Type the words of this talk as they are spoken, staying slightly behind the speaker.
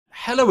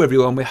Hello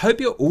everyone, we hope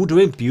you're all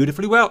doing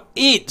beautifully well.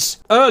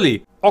 It's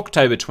early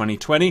October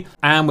 2020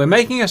 and we're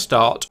making a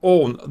start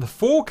on the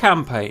 4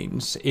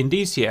 campaigns in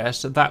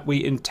DCS that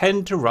we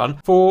intend to run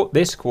for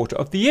this quarter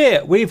of the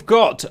year. We've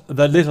got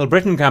the Little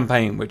Britain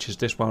campaign, which is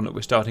this one that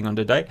we're starting on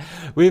today.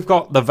 We've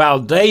got the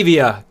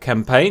Valdavia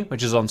campaign,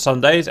 which is on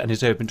Sundays and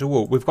is open to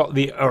all. We've got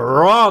the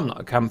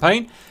Iran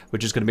campaign,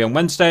 which is going to be on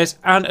Wednesdays,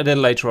 and a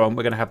little later on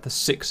we're going to have the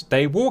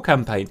 6-day war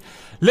campaign.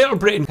 Little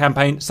Britain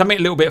campaign, something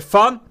a little bit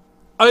fun.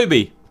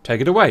 Obi, take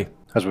it away.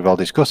 As we've all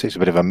discussed, it's a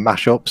bit of a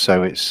mash-up,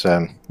 so it's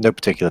no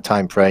particular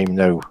time frame,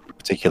 no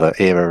particular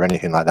era or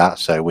anything like that,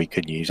 so we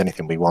could use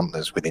anything we want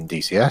that's within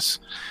DCS,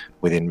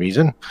 within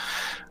reason.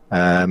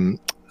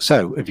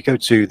 So if you go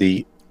to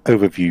the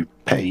overview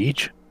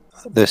page,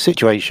 the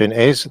situation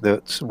is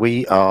that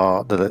we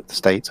are the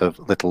state of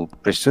Little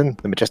Britain,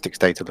 the majestic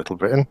state of Little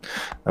Britain,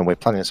 and we're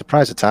planning a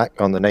surprise attack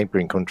on the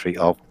neighbouring country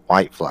of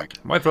White Flag.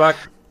 White Flag.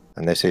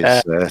 And this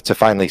is to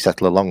finally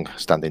settle a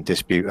long-standing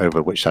dispute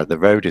over which side of the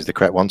road is the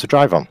correct one to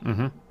drive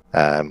on.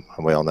 And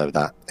we all know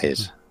that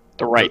is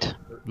the right,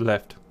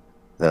 left,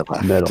 the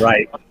left, middle,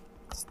 right,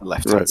 it's the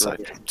left-hand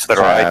side. To the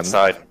right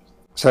side.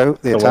 So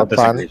the attack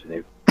plan,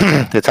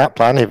 the attack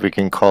plan, if we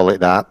can call it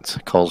that,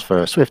 calls for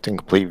a swift and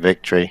complete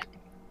victory.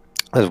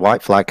 As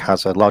White Flag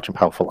has a large and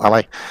powerful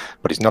ally,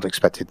 but it's not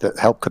expected that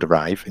help could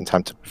arrive in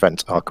time to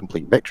prevent our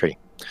complete victory.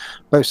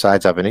 Both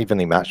sides have an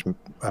evenly matched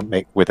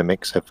with a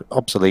mix of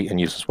obsolete and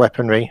useless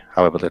weaponry.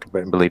 However, Little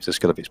Britain believes the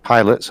skill of its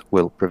pilots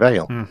will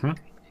prevail.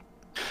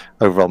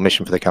 Overall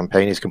mission for the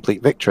campaign is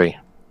complete victory,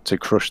 to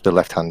crush the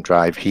left-hand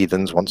drive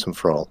heathens once and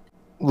for all.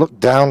 Look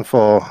down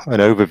for an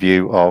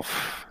overview of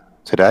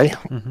today.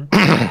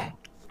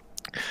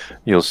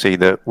 You'll see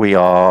that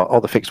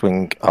all the fixed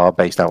wing are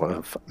based out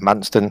of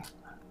Manston.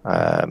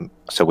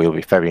 So we'll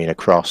be ferrying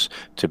across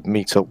to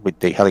meet up with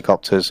the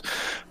helicopters,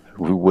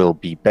 who will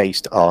be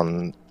based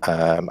on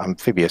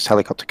amphibious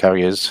helicopter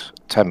carriers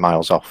 10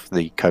 miles off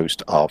the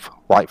coast of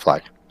White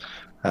Flag.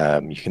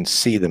 You can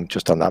see them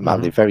just on that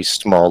map. They're very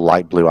small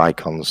light blue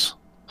icons,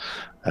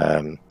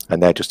 and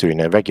they're just doing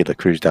a regular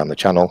cruise down the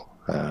channel,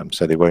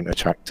 so they won't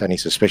attract any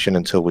suspicion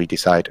until we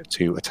decide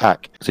to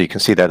attack. So you can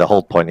see there the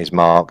hold point is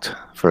marked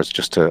for us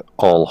just to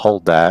all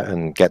hold there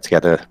and get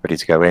together ready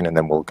to go in, and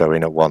then we'll go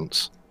in at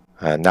once.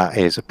 And that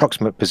is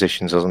approximate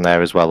positions on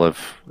there as well of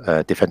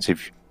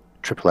defensive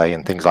AAA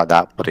and things like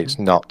that, but it's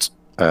not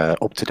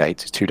up to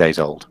date. It's 2 days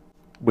old.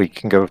 We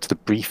can go to the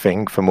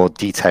briefing for more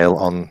detail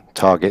on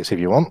targets if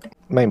you want.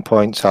 Main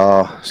points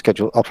are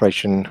scheduled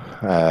operation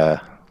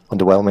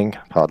underwhelming.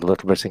 Part of the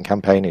Little Britain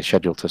campaign is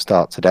scheduled to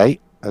start today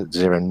at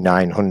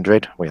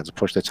 0900. We had to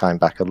push the time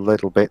back a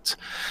little bit.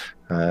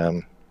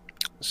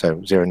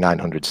 So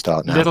 0900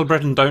 start now. Little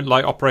Britain don't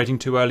like operating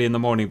too early in the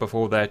morning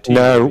before their team.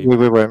 No,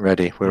 we weren't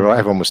ready.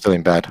 Everyone was still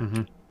in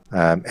bed.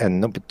 And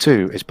number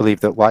 2, it's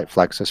believed that White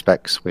Flag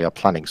suspects we are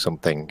planning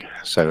something.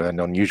 So an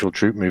unusual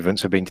troop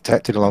movements have been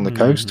detected along the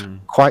coast,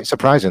 quite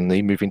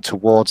surprisingly moving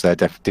towards their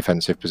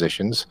defensive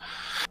positions.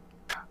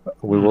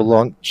 We will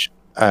launch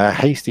a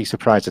hasty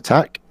surprise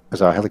attack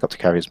as our helicopter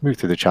carriers move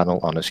through the channel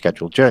on a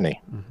scheduled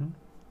journey.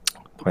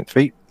 Point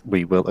 3,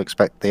 we will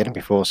expect the enemy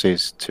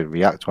forces to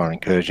react to our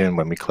incursion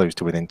when we close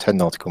to within 10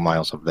 nautical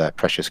miles of their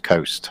precious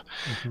coast.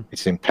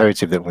 It's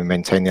imperative that we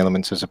maintain the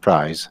elements of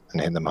surprise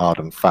and hit them hard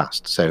and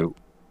fast. So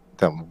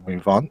then we'll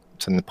move on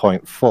to the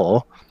point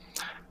 4.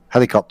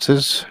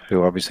 Helicopters,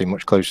 who are obviously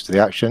much closer to the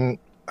action,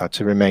 are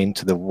to remain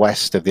to the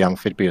west of the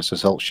amphibious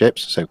assault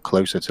ships, so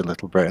closer to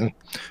Little Britain,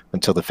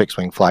 until the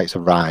fixed-wing flights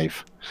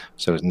arrive,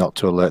 so as not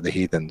to alert the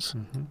heathens.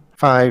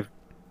 5,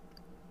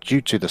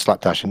 due to the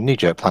slapdash and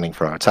knee-jerk planning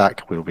for our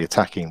attack, we will be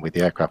attacking with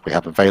the aircraft we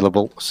have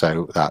available,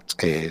 so that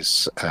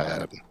is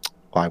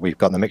why we've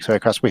got the mix of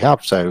aircraft we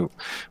have. So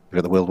we've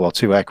got the World War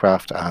II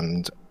aircraft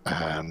and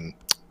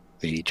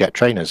the jet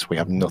trainers. We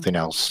have nothing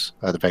else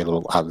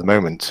available at the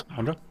moment.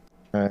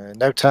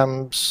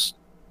 NOTAMs,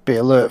 be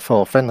alert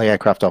for friendly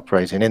aircraft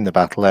operating in the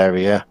battle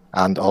area,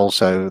 and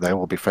also there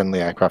will be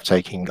friendly aircraft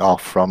taking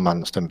off from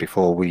Manston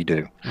before we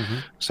do.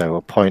 So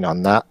a point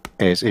on that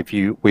is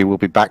we will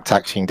be back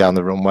taxiing down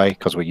the runway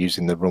because we're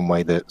using the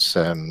runway that's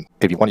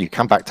if you want you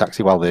can back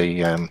taxi while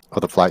the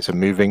other flights are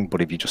moving,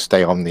 but if you just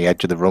stay on the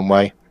edge of the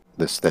runway,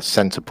 the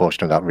center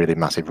portion of that really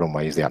massive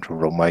runway is the actual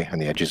runway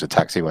and the edges are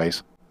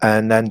taxiways.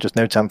 And then just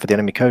NOTAM for the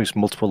enemy coast.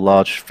 Multiple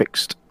large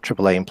fixed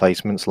AAA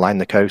emplacements line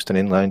the coast and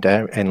inland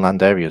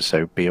areas,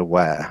 so be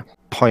aware.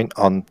 Point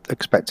on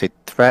expected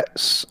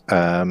threats.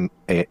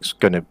 It's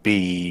going to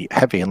be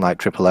heavy and light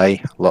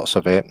AAA, lots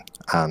of it,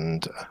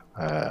 and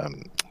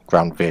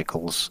ground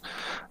vehicles,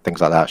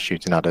 things like that,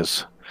 shooting at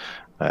us.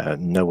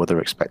 No other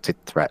expected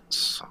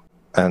threats.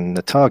 And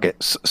the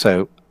targets.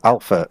 So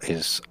Alpha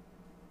is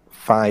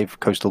 5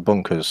 coastal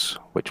bunkers,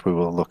 which we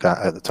will look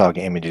at the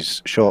target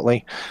images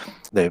shortly.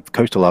 The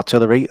coastal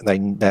artillery,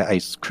 that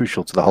is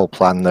crucial to the whole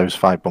plan. Those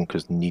 5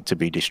 bunkers need to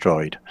be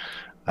destroyed.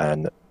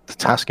 And the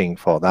tasking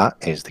for that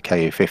is the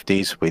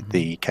KA-50s with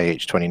the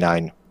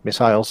KH-29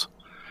 missiles.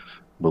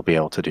 We'll be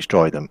able to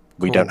destroy them.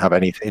 We don't have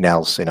anything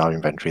else in our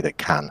inventory that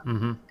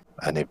can.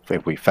 And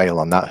if we fail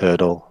on that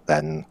hurdle,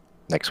 then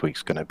next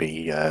week's going to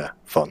be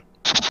fun.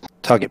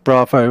 Target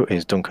Bravo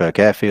is Dunkirk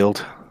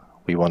Airfield.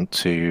 We want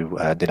to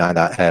deny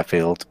that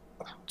airfield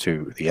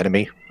to the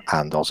enemy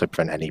and also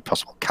prevent any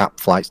possible cap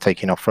flights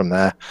taking off from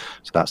there.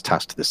 So that's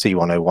tasked to the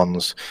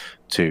C-101s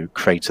to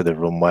crater the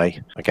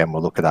runway. Again,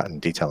 we'll look at that in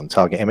detail in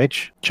target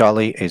image.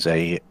 Charlie is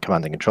a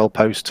command and control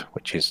post,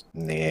 which is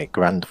near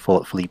Grand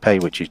Fort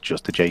Felipe, which is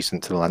just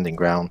adjacent to the landing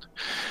ground.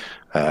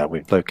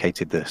 We've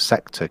located the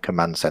sector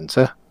command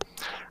center,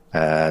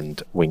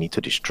 and we need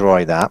to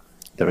destroy that.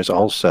 There is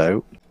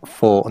also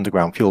 4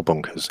 underground fuel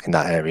bunkers in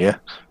that area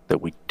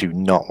that we do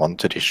not want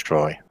to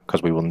destroy,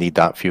 because we will need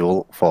that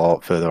fuel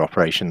for further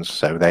operations.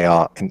 So they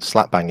are in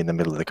slap bang in the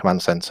middle of the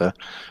command center.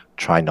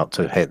 Try not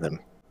to hit them.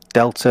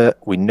 Delta,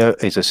 we know,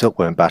 is a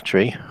silkworm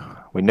battery.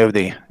 We know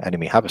the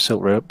enemy have a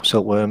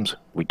silkworms.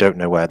 We don't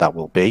know where that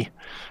will be.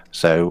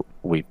 So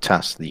we've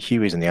tasked the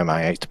Hueys and the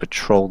MI8 to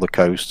patrol the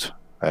coast,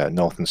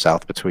 north and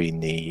south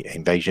between the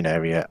invasion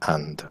area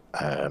and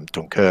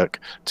Dunkirk,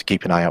 to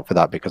keep an eye out for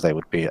that, because they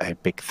would be a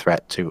big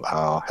threat to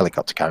our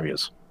helicopter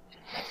carriers.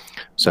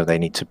 So they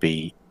need to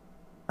be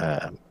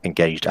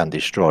engaged and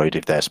destroyed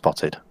if they're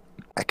spotted.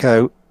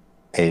 Echo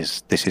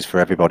is, this is for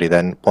everybody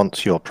then.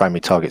 Once your primary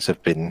targets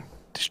have been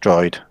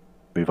destroyed,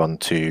 move on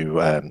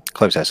to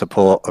close air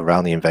support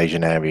around the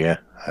invasion area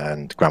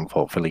and Grand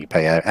Fort Felipe.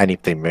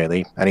 Anything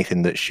really,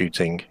 anything that's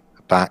shooting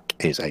back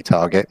is a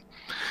target,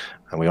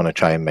 and we want to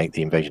try and make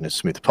the invasion as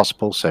smooth as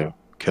possible, so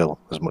kill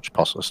as much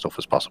stuff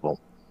as possible.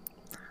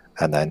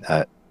 And then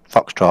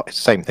Foxtrot, it's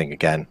the same thing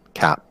again,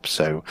 cap.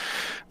 So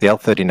the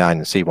L39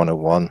 and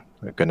C-101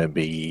 are going to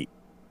be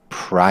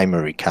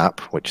primary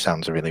cap, which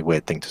sounds a really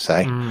weird thing to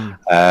say,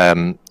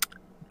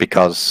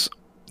 because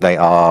they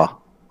are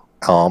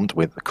armed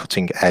with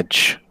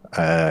cutting-edge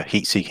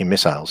heat-seeking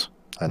missiles,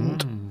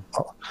 and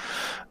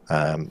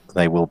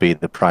they will be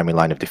the primary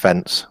line of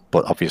defense,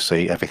 but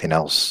obviously everything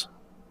else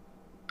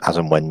as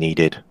and when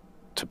needed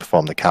to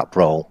perform the cap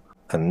role.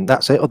 And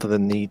that's it. Other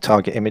than the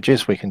target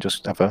images, we can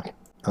just have a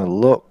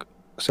look.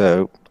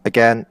 So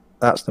again,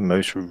 that's the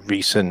most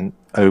recent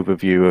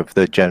overview of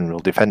the general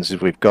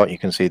defenses we've got. You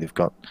can see they've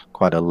got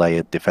quite a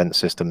layered defense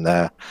system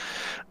there.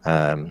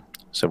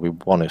 So we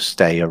want to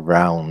stay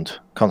around,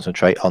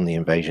 concentrate on the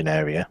invasion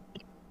area.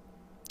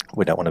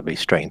 We don't want to be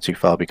straying too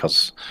far,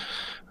 because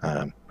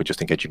we're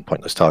just engaging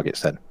pointless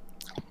targets then.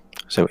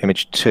 So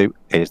image 2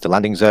 is the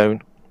landing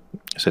zone.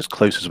 It's as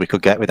close as we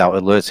could get without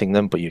alerting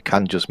them, but you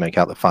can just make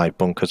out the 5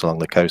 bunkers along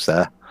the coast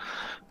there.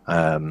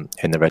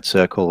 In the red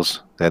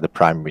circles, they're the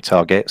primary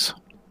targets.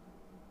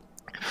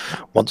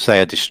 Once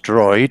they are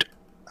destroyed,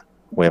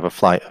 we have a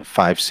flight of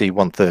 5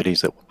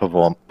 C-130s that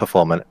will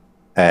perform an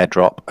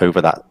airdrop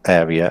over that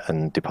area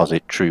and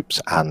deposit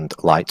troops and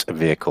light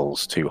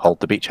vehicles to hold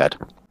the beachhead.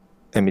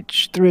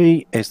 Image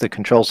 3 is the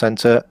control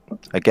center.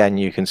 Again,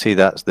 you can see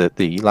that's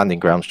the landing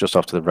grounds just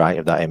off to the right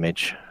of that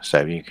image.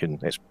 So you can,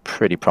 it's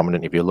pretty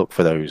prominent. If you look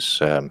for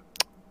those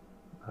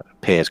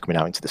piers coming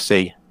out into the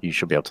sea, you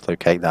should be able to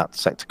locate that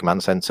sector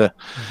command center.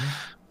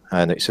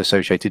 And its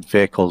associated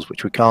vehicles,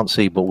 which we can't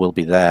see but will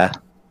be there.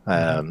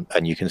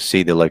 And you can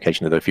see the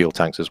location of the fuel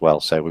tanks as well.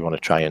 So we want to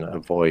try and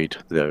avoid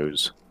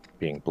those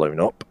being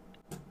blown up.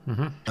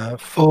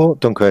 For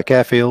Dunkirk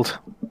Airfield,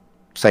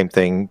 same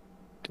thing.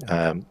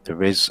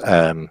 There is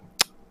a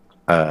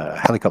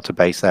helicopter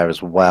base there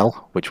as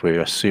well, which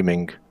we're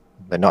assuming,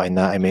 they're not in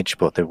that image,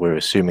 but we're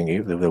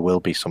assuming there will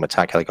be some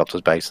attack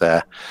helicopters based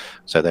there.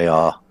 So they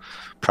are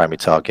primary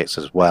targets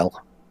as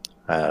well,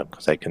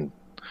 because they can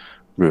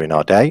ruin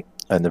our day.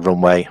 And the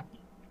runway,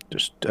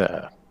 just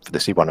for the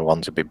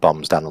C-101s, would be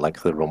bombs down the length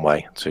of the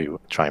runway to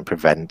try and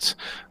prevent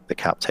the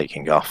cap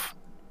taking off,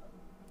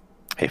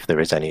 if there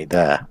is any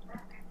there.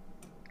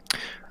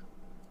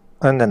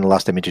 And then the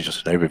last image is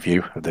just an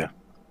overview of the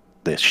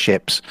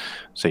ships.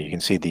 So you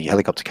can see the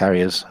helicopter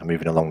carriers are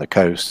moving along the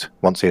coast.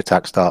 Once the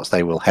attack starts,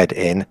 they will head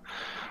in.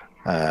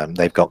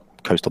 They've got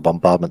coastal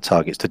bombardment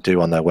targets to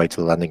do on their way to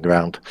the landing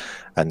ground.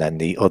 And then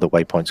the other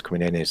waypoints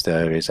coming in is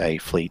there is a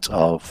fleet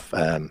of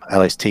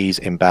LSTs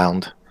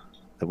inbound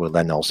that will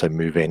then also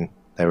move in.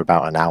 They're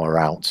about an hour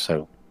out,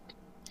 so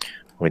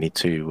we need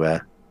to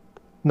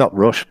not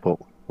rush, but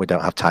we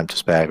don't have time to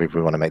spare if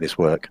we want to make this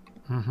work.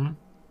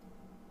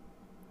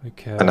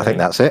 Okay. And I think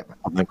that's it.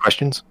 No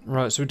questions.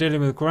 Right, so we're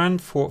dealing with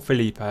Grand Fort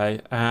Felipe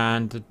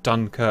and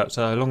Dunkirk,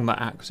 so along that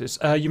axis.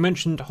 You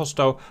mentioned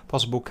hostile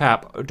possible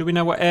cap. Do we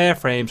know what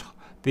airframes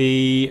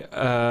the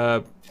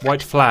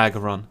white flag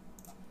are on?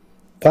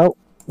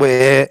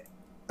 Well,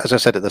 as I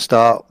said at the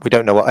start, we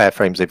don't know what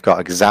airframes they've got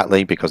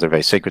exactly, because they're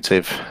very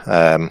secretive,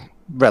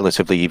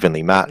 relatively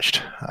evenly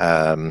matched.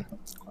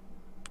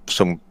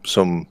 Some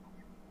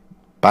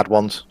bad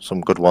ones,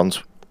 some good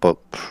ones, but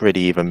pretty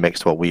even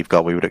mixed what we've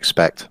got, we would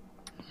expect.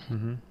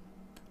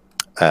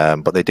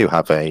 But they do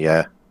have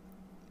a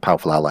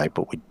powerful ally,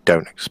 but we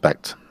don't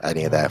expect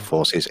any of their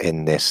forces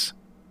in this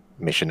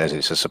mission, as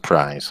it's a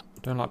surprise.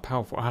 Don't like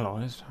powerful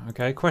allies.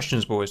 Okay,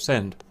 questions, boys,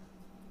 send.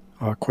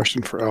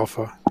 Question for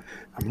Alpha.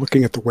 I'm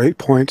looking at the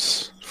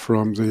waypoints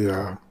from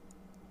the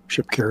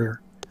ship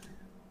carrier.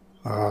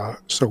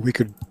 So we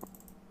could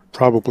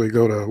probably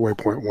go to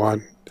waypoint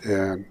 1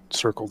 and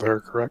circle there,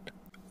 correct?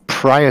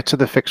 Prior to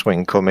the fixed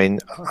wing coming,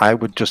 I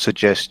would just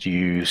suggest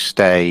you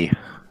stay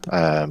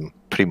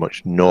pretty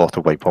much north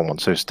of waypoint 1.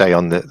 So stay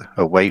on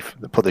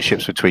put the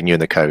ships between you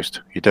and the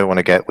coast. You don't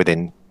want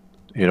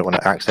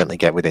to accidentally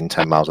get within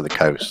 10 miles of the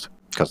coast,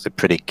 because they're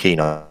pretty keen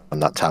on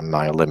that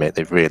 10-mile limit.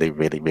 They really,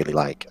 really, really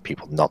like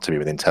people not to be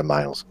within 10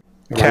 miles.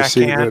 And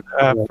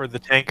for the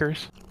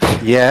tankers.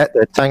 Yeah,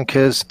 the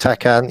tankers,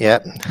 Takan, yeah,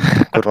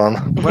 good one.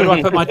 Where do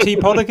I put my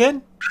teapot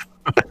again?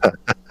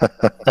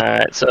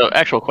 Alright, so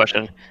actual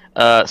question.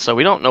 So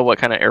we don't know what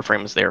kind of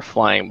airframes they're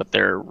flying, but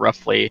they're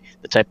roughly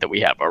the type that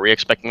we have. Are we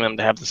expecting them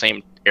to have the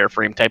same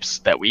airframe types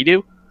that we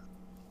do?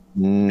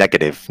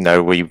 Negative.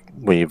 No,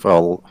 we've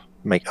all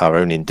make our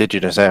own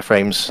indigenous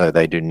airframes, so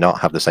they do not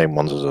have the same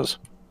ones as us.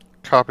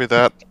 Copy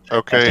that.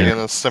 Okay, in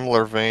a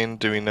similar vein,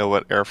 do we know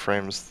what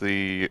airframes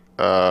the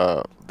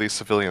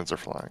civilians are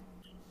flying?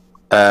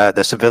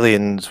 The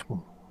civilians,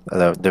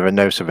 there are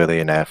no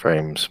civilian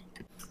airframes.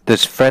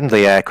 There's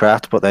friendly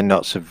aircraft, but they're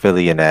not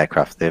civilian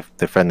aircraft. They're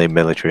friendly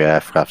military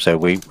aircraft.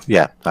 So I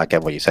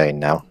get what you're saying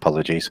now.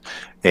 Apologies.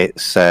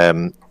 It's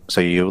so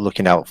you're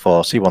looking out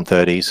for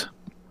C-130s.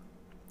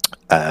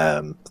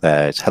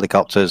 There's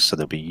helicopters, so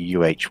there'll be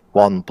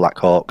UH-1 Black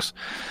Hawks,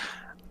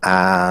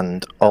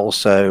 and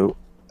also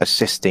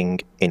assisting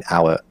in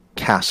our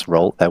CAS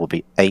role, there will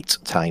be 8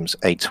 times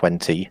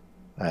A-20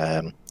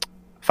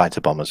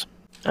 fighter bombers.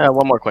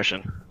 One more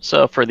question.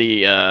 So for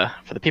the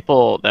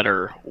people that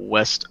are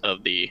west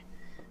of the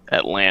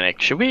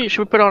Atlantic, should we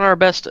put on our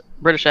best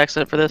British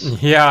accent for this?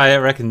 Yeah, I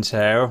reckon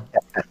so.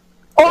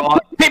 Oh,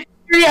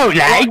 cheerio,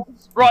 lad.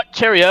 Right,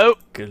 cheerio.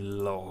 Good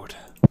lord.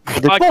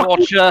 I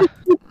gotcha.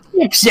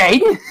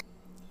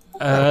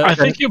 I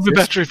think it would be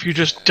better if you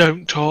just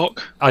don't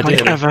talk.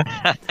 Ideally. Ever.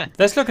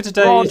 Let's look at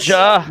today's.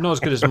 Roger. Not as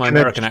good as my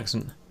American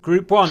accent.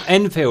 Group 1,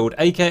 Enfield,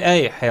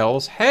 aka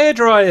Hell's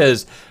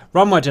Hairdryers.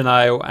 Runway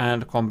denial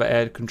and combat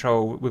air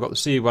control. We've got the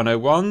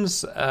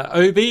C-101s,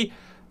 Obi,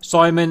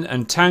 Simon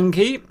and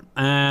Tanky,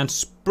 and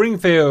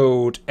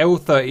Springfield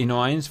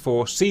L-39s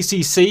for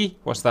CCC.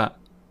 What's that?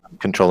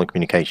 Control and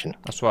communication.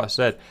 That's what I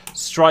said.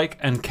 Strike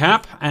and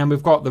Cap. And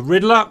we've got the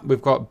Riddler,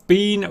 we've got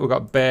Bean, we've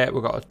got Bear,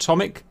 we've got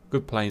Atomic.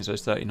 Good planes,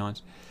 those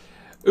 39s.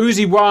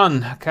 Uzi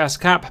 1,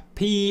 Cascap,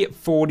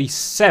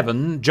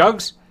 P-47,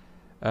 Jugs,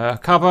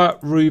 Cover,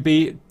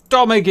 Ruby,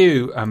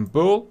 Domergue, and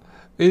Bull.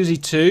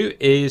 Uzi 2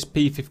 is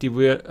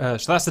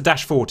P-50, so that's the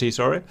Dash 40,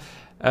 sorry.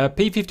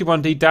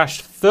 P-51D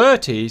Dash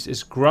 30s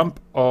is Grump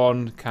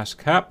on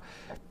Cascap.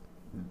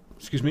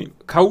 Excuse me.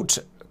 Colt,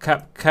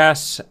 Cap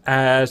Cass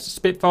as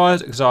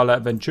Spitfires,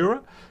 Exala,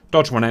 Ventura.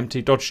 Dodge 1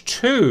 empty. Dodge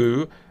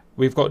 2,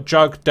 we've got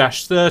Jug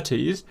Dash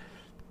 30s.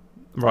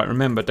 Right,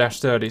 remember, Dash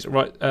 30s.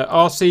 Right,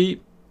 RC,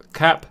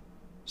 Cap,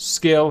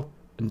 Skill,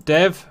 and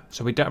Dev.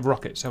 So we don't have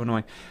rockets, so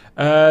annoying.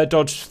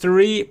 Dodge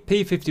 3,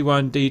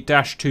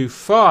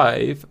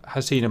 P51D-25,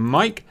 Hasina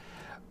Mike.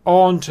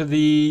 On to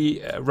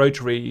the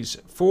rotaries.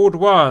 Ford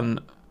 1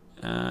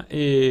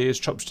 is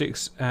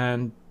Chopsticks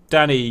and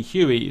Danny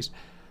Huey's.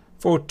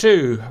 Ford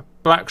 2,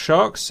 Black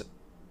Sharks,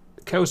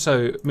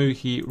 Kelso,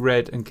 Mookie,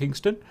 Red, and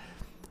Kingston.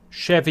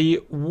 Chevy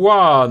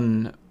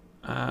 1,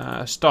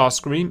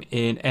 Starscream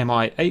in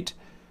MI8.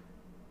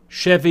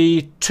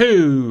 Chevy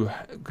 2,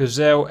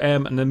 Gazelle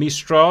M and the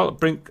Mistral,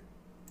 Brink,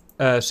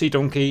 Sea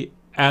Donkey,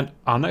 and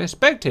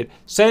Unexpected.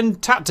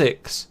 Send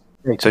Tactics.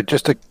 So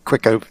just a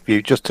quick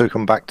overview, just to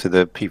come back to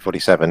the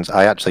P-47s.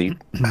 I actually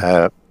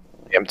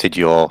emptied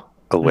your,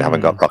 we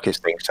haven't got rockets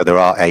thing, so there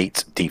are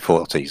 8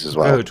 D-40s as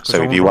well. Good,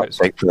 so if you want to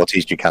take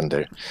 40s, you can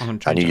do.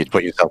 I knew you'd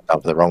put yourself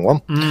down for the wrong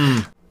one.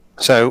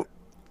 So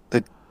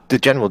the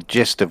general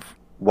gist of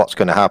what's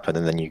going to happen,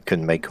 and then you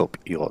can make up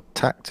your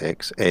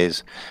tactics,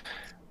 is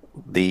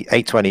the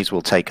A-20s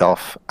will take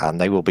off and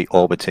they will be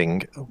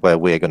orbiting where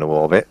we're going to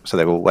orbit. So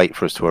they will wait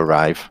for us to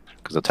arrive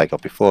because they'll take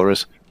off before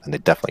us, and they're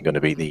definitely going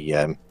to be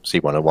the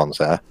C-101s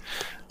there.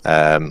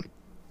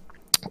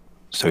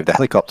 So the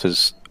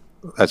helicopters,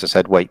 as I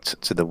said, wait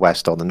to the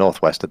west or the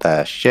northwest of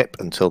their ship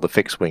until the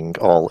fixed wing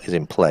all is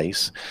in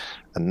place.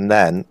 And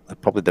then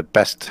probably the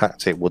best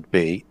tactic would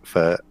be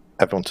for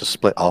everyone to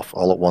split off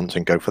all at once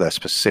and go for their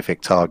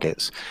specific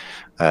targets.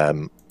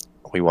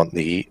 We want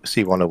the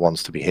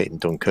C-101s to be hitting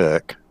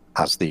Dunkirk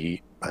as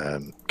the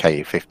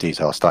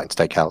Ka-50s are starting to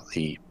take out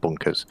the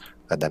bunkers.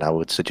 And then I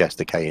would suggest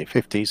the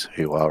Ka-50s,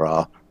 who are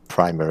our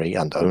primary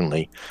and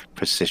only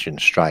precision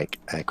strike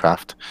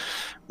aircraft,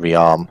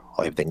 rearm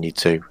if they need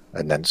to,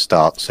 and then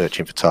start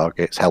searching for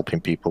targets,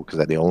 helping people, because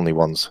they're the only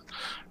ones.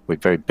 We're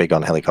very big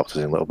on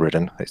helicopters in Little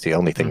Britain. It's the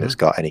only thing that's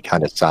got any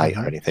kind of sight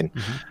or anything.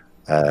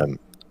 And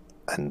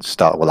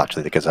start, well,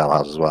 actually the Gazelle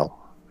has as well.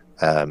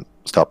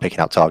 Start picking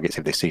out targets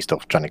if they see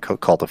stuff, trying to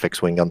call the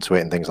fixed wing onto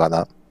it and things like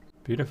that.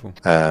 Beautiful.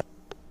 And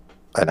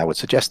I would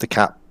suggest the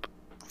Cap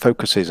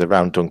focuses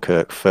around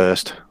Dunkirk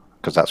first,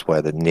 because that's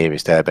where the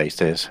nearest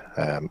airbase is.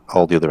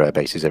 All the other air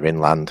bases are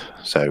inland,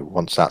 so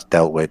once that's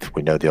dealt with,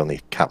 we know the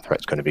only Cap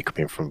threat's going to be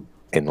coming from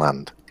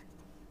inland.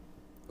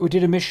 we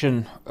did a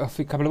mission a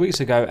couple of weeks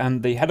ago,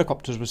 and the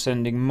helicopters were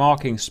sending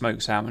marking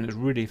smokes out, and it was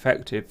really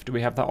effective. Do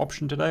we have that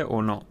option today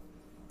or not?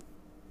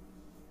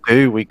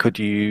 We could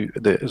use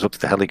it's up to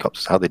the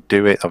helicopters how they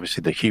do it.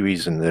 Obviously, the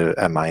Hueys and the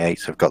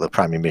Mi-8s have got the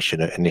primary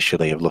mission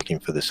initially of looking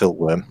for the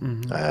silkworm.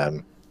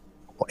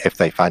 If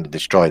they find and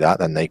destroy that,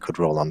 then they could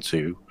roll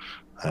onto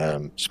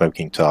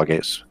smoking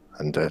targets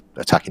and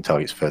attacking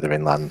targets further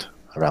inland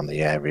around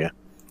the area.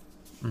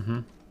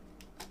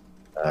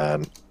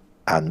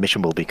 And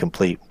mission will be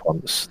complete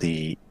once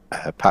the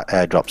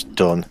airdrop's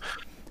done.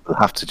 We'll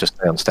have to just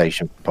stay on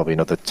station for probably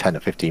another 10 or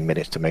 15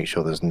 minutes to make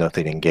sure there's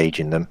nothing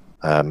engaging them.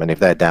 And if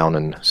they're down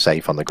and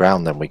safe on the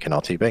ground, then we can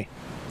RTB.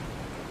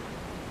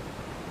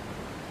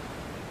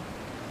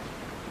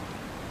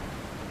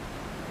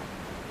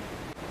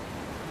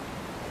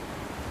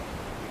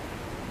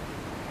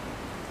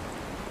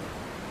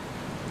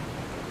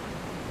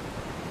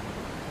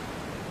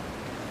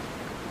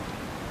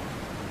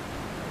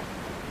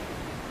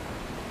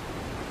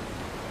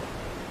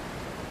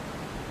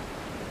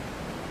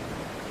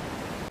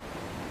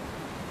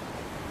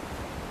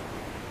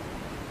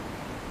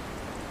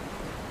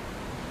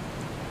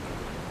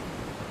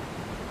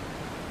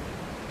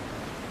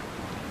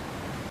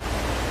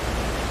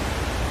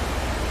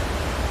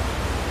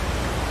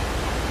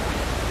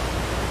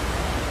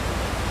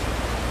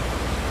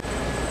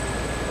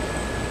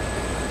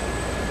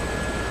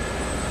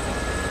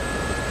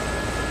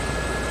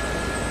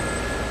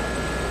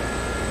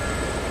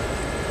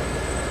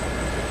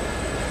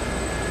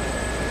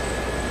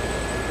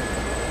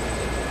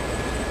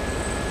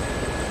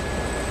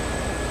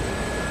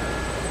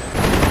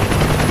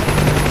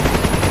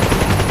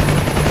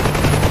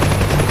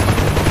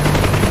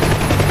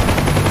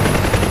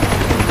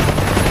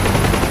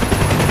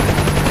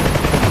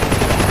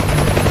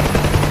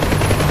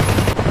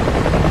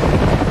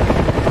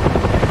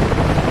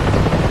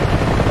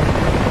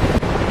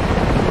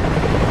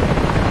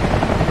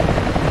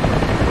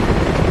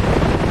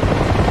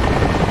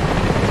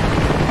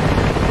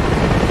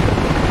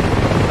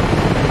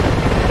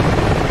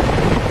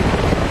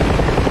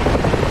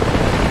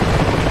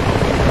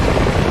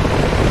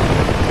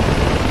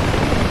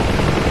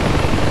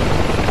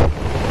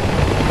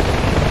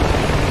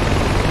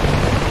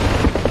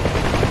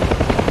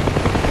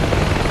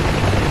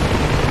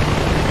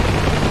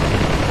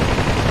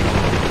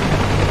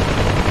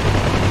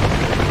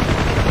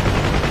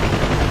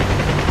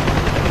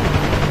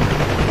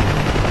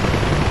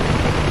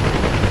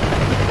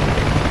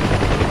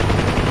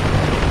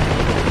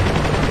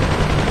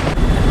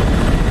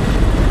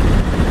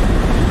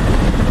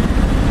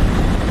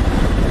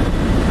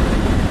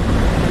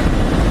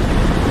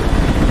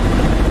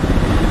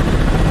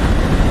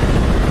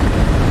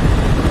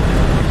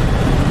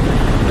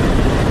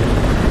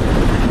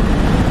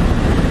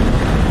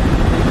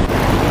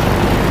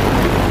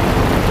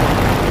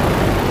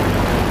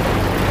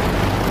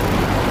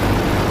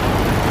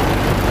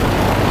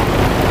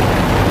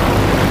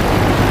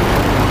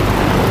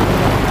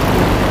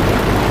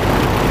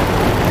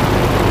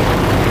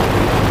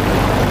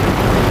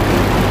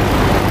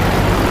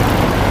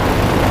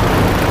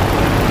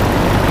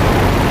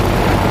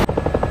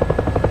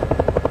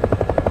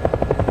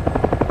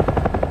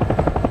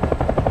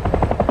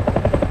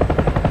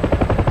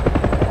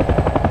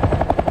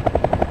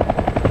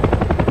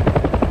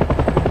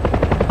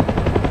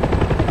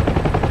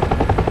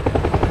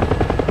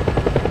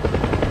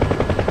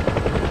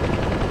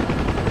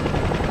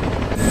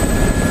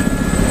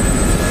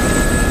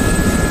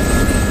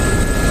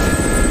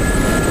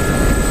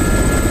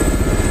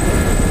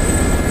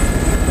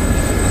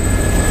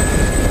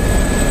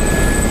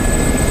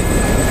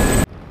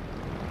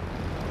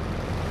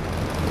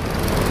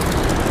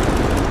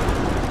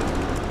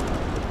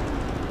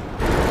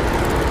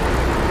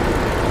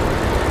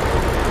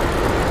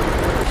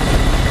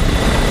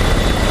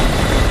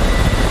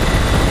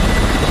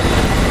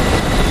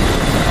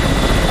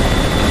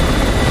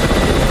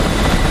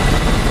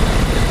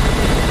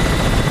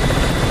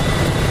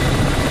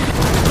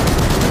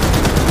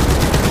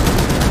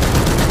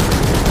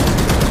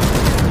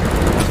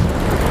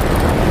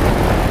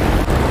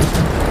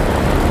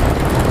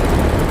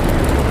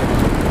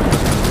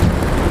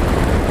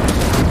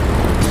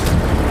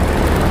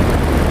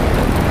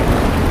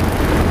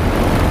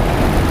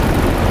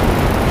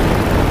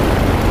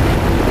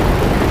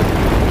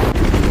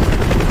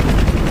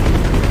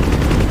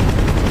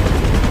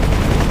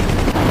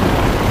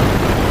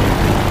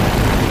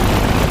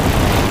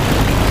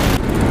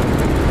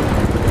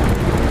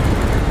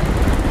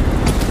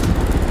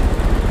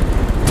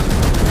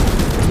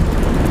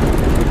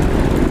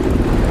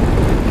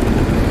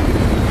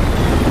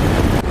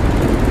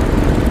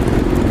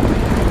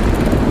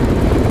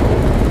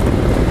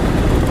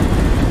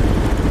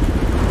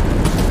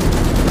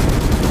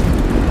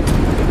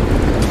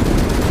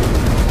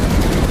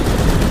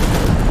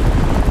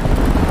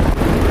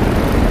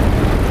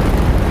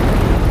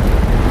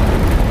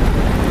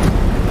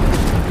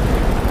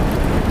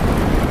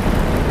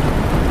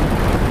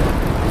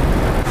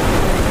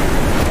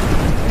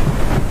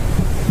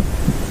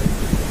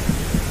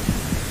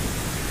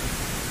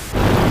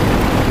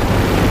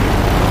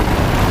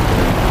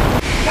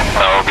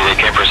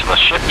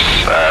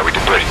 we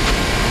did 3.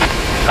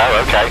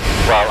 Oh, okay.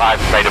 Well,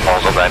 I've made a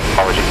balls up then.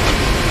 Apologies.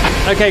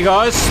 Okay,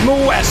 guys,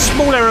 small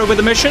error with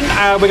the mission.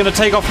 We're going to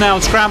take off now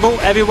and scramble.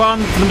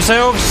 Everyone for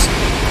themselves.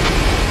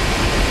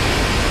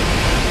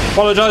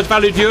 Apologise,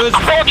 valued viewers.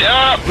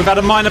 We've had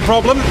a minor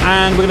problem,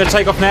 and we're going to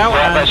take off now.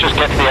 Yeah, let's just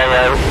get to the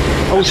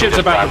AO. All ships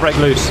are about to break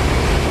loose.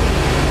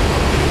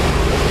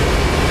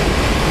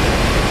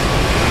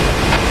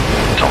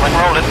 Something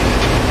rolling.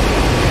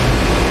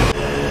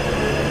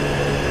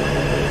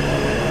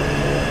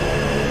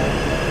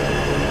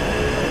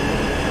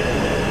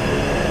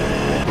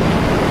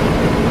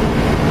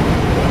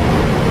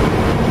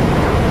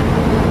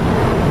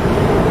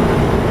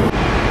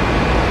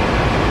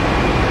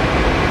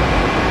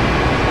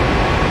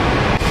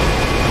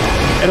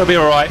 It'll be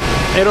alright.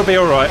 It'll be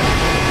alright.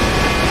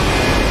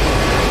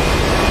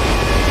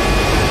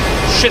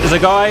 Shit, there's a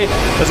guy.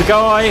 There's a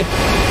guy.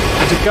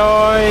 There's a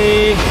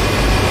guy.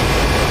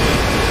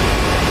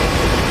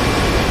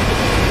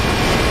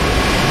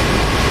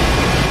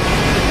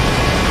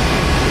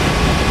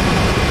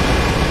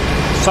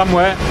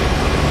 Somewhere.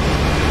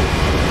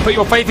 Put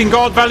your faith in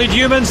God, valued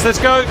humans. Let's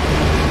go.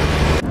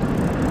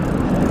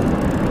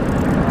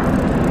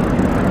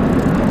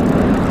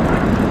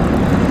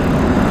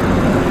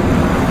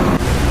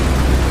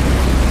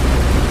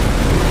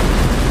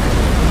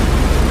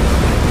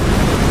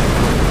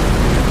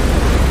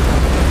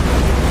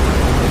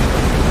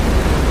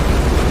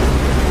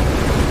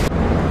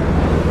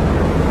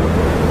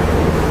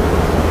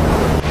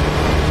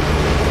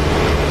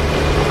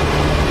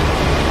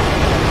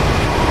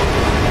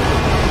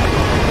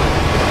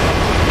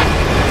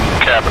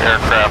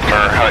 Aircraft,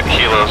 our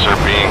helos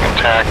are being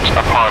attacked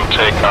upon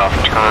takeoff.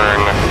 Turn.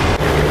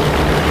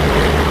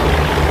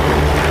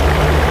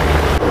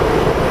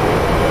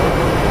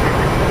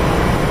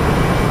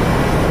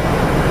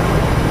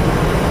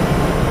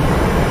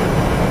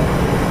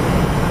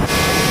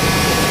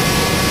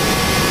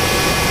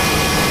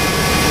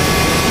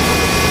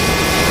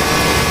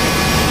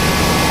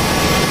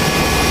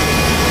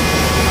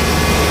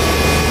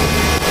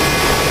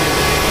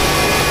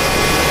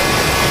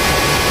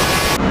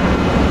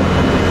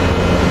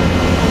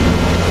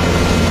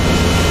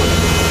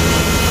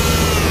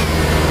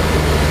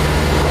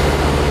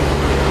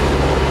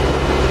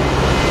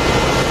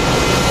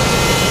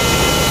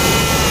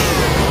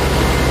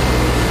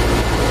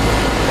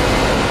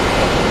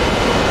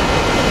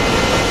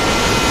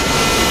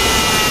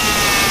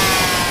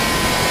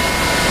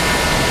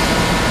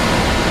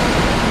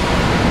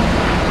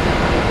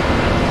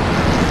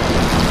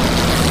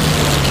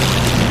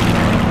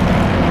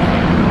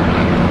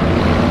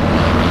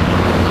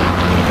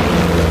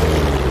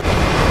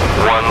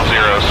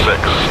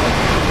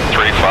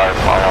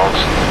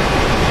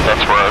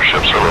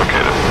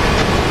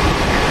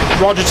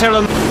 Roger, tell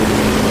them.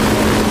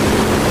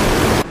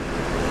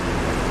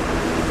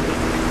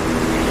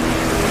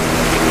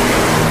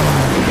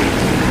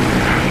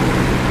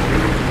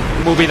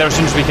 We'll be there as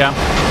soon as we can.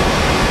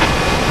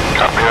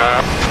 Copy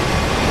that.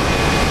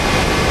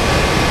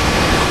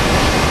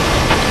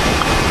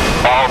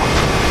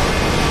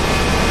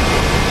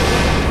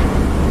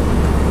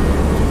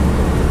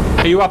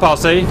 Are you up,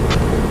 RC?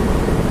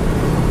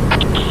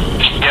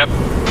 Yep.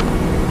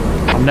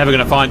 I'm never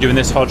going to find you in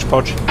this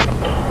hodgepodge.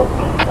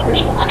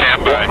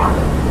 Stand by.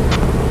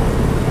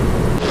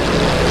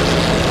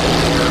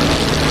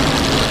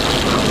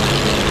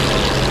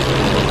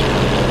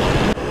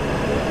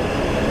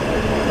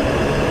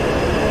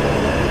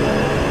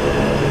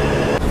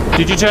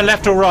 Did you turn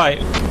left or right?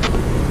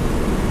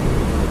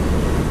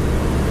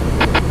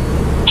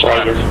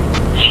 Sorry.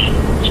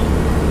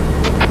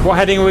 What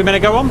heading are we going to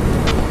go on?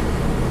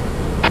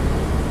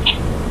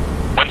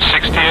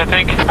 160, I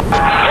think.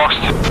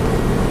 Lost.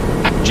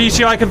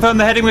 GCI confirm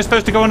the heading we're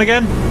supposed to go on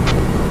again?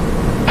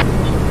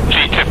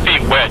 Feet to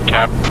feet wet,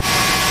 Cap.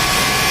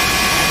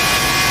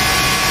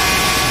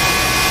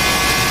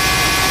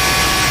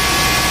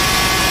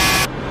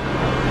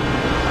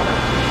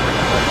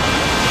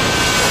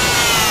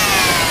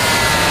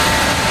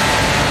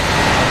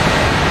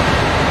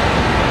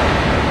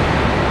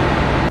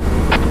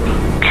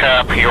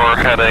 Cap, your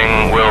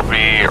heading will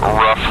be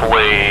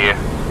roughly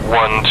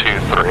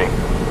 123.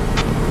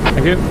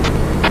 Thank you.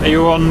 Are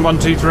you on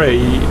 123,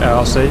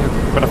 RC? I'm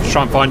going to have to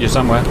try and find you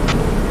somewhere.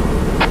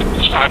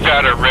 I've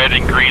got a red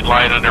and green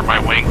light under my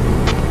wing.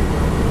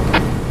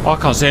 Oh,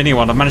 I can't see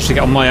anyone. I've managed to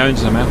get on my own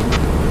somehow.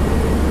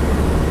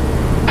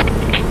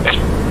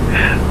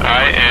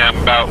 I am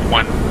about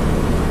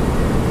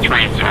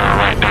 130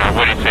 right now.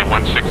 What do you say,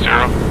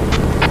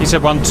 160? He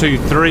said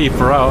 123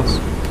 for us.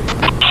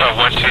 So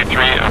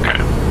 123, okay.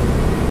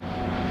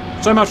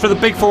 So much for the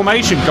big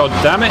formation, god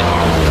damn it.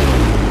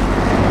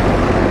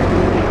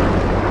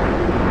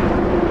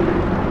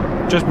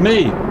 Just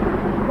me.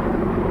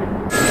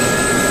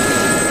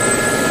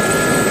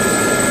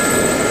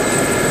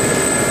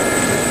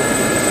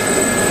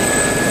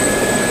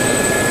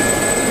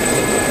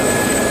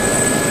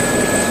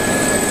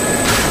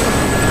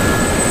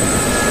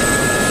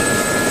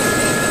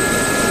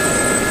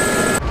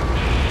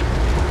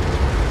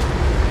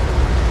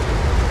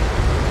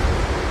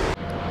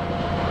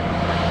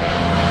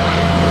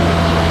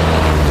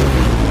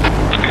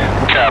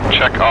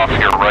 off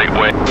your right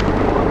wing.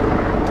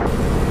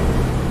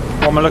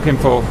 What am I looking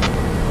for?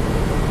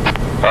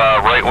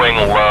 Right wing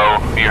low,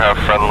 you have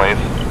friendlies.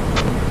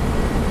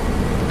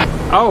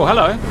 Oh,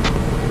 hello.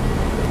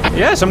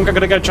 Yes, I'm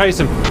gonna go chase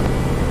him.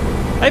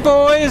 Hey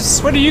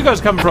boys, where do you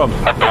guys come from?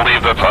 I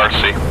believe that's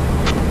RC.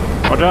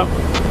 Roger.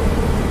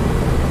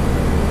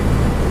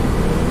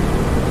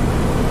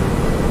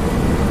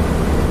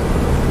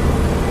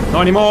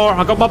 Not anymore.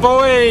 I got my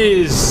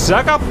boys.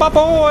 I got my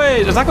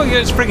boys. Has that got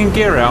its freaking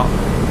gear out?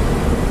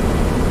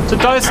 It's a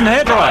Dyson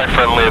hairdryer. High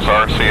friendly is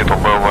RC, the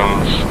low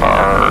ones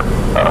are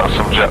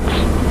some jets.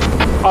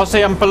 I'll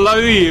say I'm below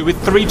you with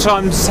 3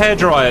 times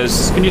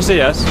hairdryers. Can you see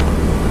us?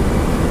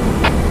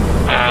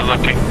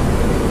 Looking.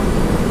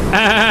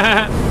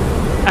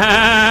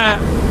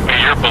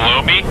 Wait, you're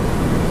below me?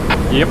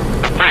 Yep.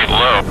 That's pretty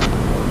low.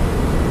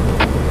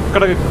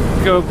 Gotta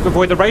go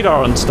avoid the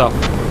radar and stuff.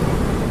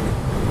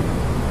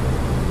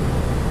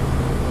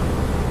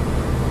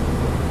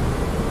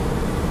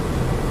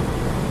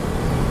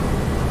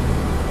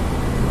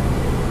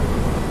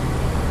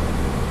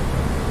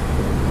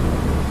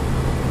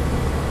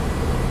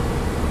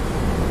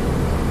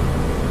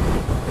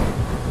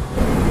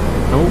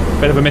 Oh,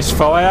 bit of a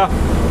misfire.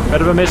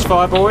 Bit of a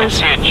misfire, I boys.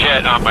 see a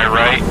jet on my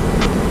right.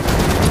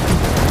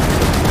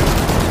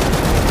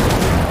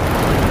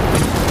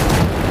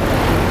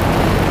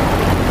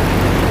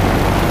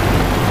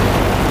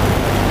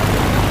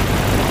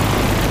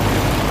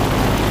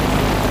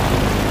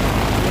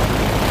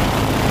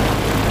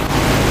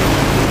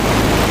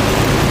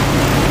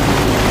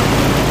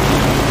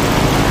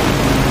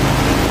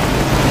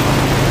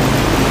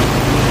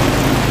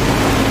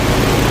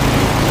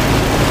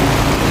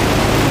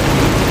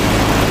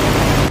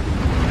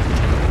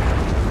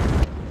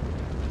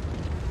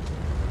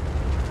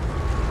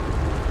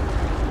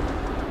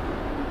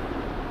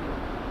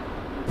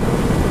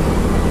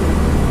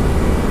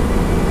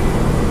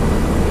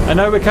 I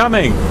know we're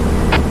coming.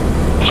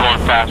 There's one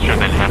faster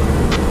than him.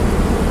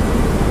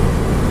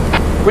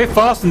 We're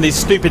faster than these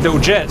stupid little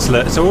jets.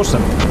 Look, it's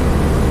awesome.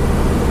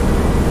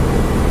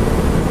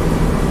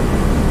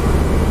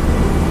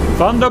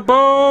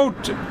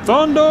 Thunderbolt!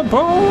 Thunderbolt!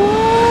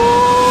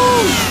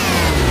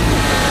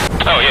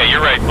 Oh yeah, you're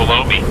right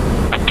below me.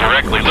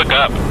 Directly, look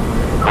up.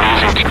 Are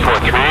we using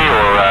 243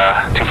 or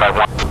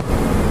 251?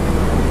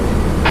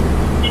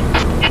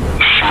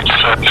 Shoot,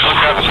 look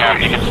up now,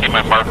 you can see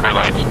my marker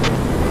lights.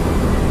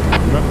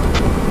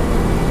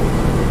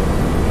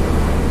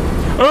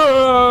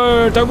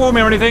 Oh, don't warn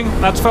me or anything.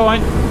 That's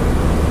fine.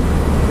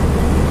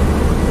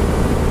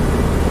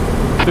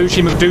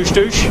 Douchey McDouche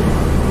douche.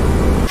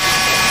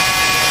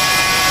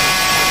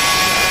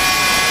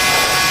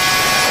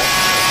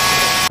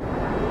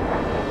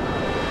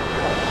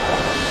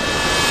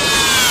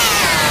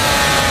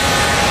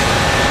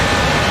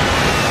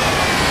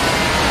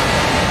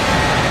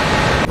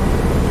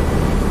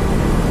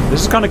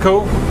 This is kind of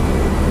cool.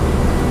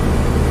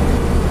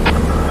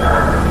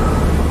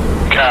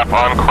 Cap,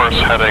 on course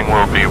heading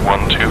will be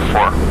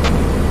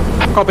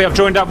 124. Copy, I've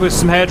joined up with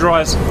some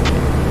hairdryers.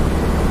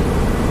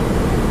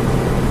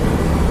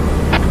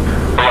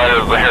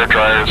 The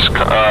hairdryer's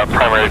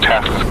primary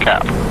task is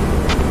cap.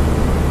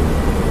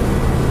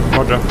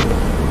 Roger.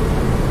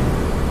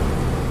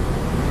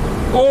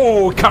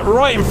 Oh, cut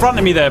right in front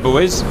of me there,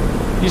 boys.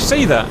 You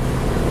see that?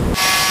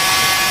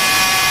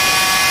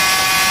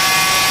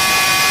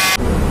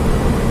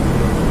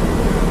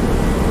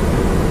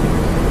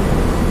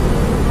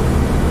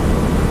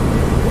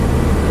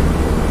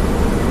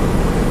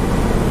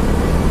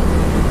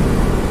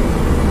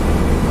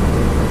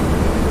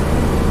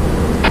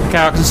 Okay,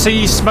 I can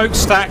see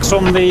smokestacks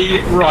on the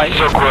right.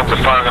 Silkworms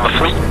are firing on the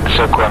fleet.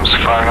 Silkworms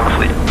firing on the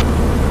fleet.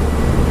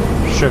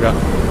 Sugar.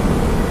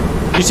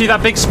 You see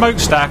that big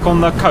smokestack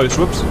on the coast?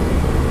 Whoops.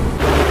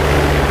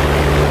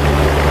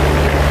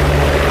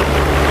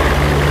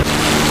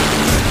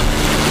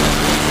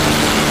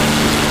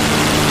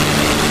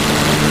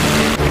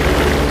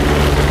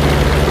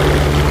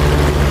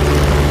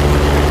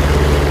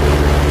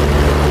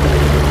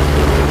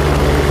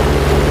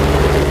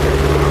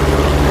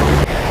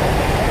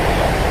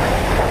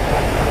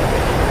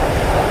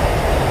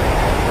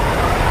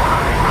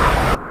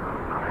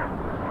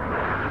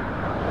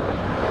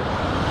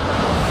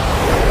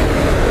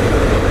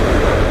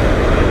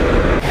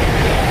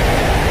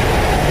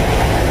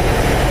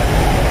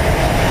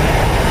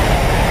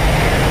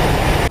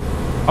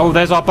 Oh,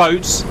 there's our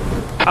boats.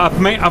 I've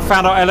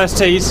found our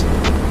LSTs.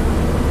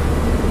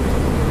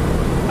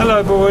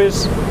 Hello,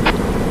 boys.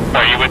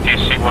 Are you with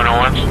DC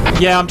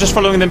 101s? Yeah, I'm just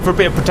following them for a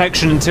bit of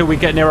protection until we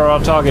get nearer our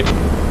target.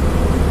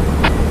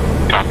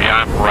 Copy,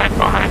 I'm right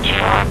behind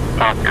you.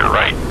 Off your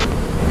right.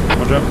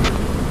 Roger.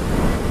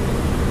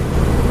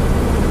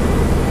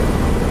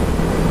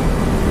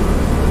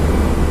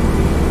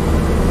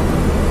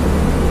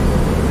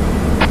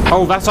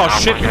 Oh, that's our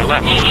ship. On your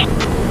left.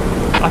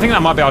 I think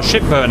that might be our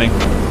ship burning.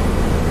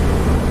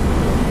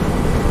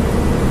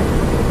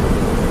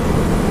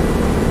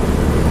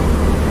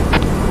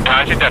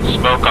 I think that's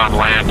smoke on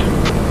land.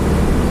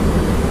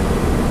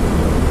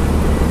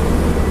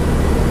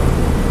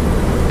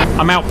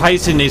 I'm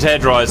outpacing these hair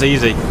dryers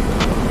easy.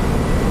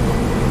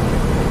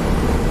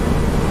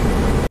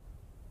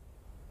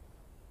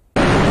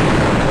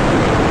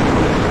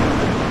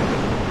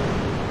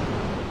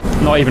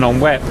 Not even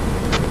on wet.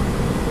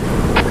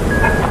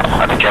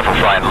 I'd be careful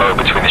flying low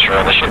between the shore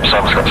and the ship, so I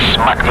almost got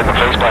smacked in the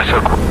face by a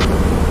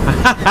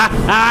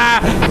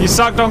circle. You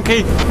suck,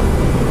 donkey!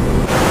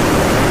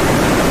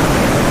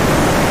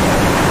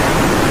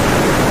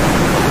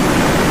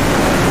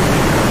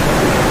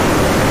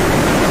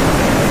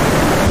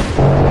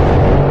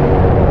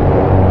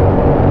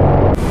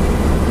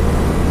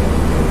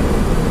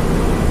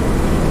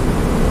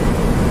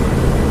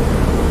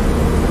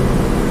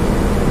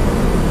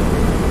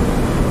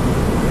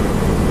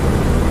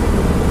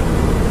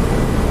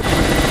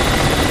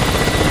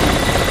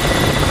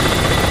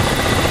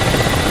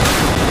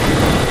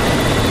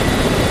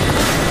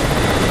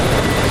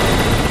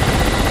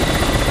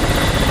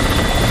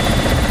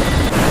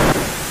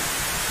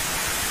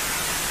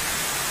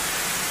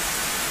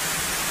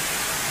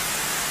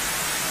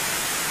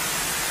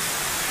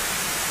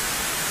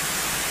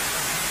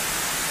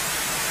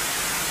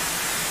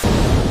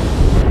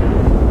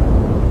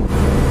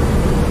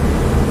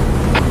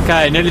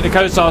 Okay, nearly the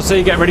coast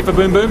RC, get ready for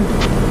boom boom.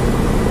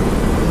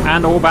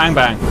 And all bang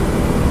bang.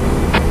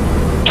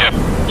 Yep,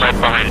 right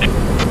behind you.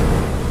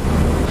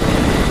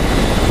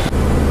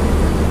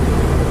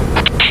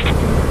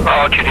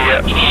 Oh,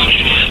 idiot.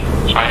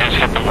 I just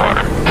hit the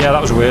water. Yeah,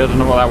 that was weird, I don't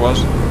know what that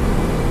was.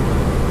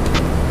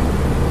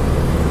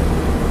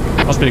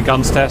 Must have been a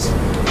guns test.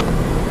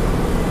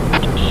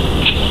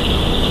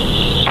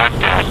 I'm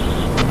dead.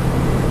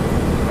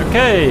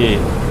 Okay.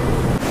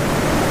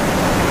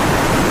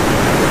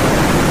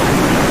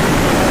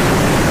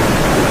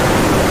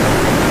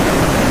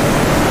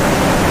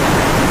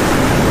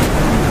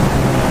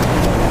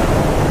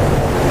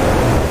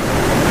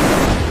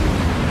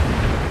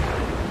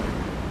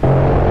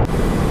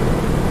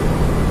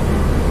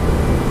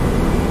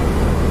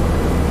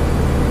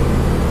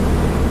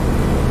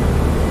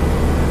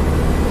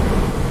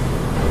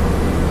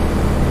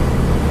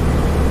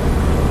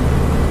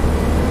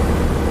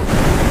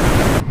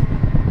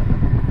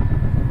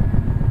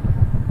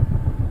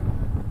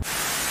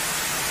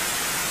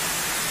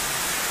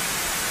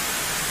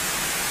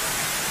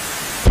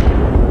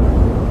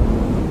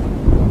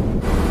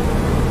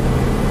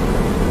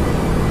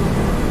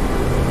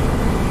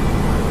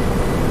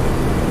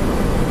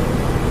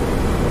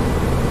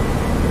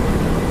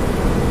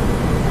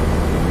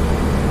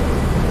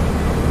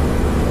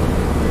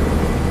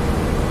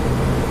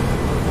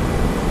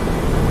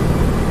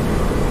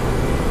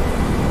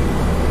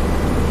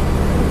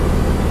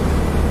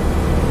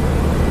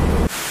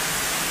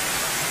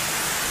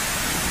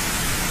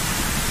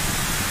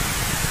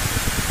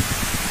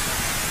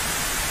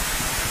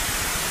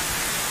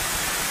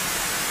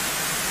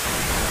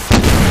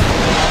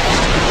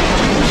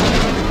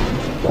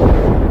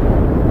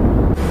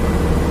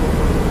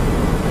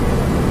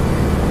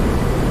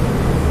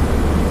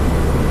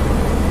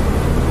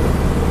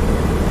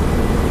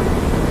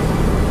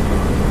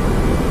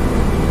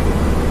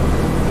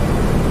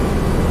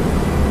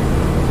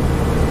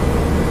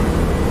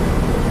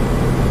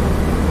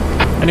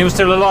 Anyone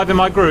still alive in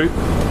my group?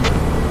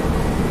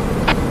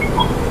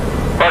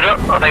 Roger,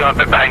 I think I'm a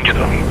bit behind you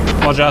though.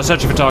 Roger, I'm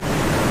searching for target.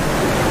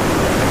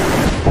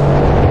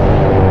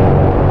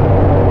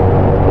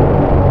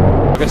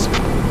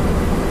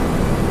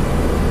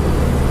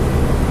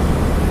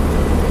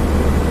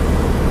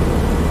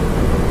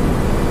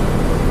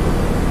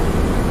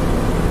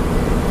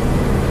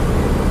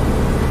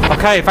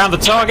 Okay, found the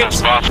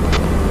targets.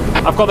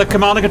 I've got the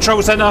command and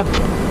control center.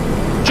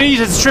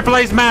 Jesus,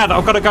 AAA's mad.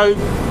 I've got to go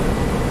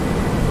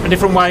a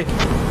different way.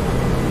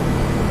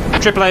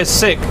 AAA is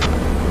sick.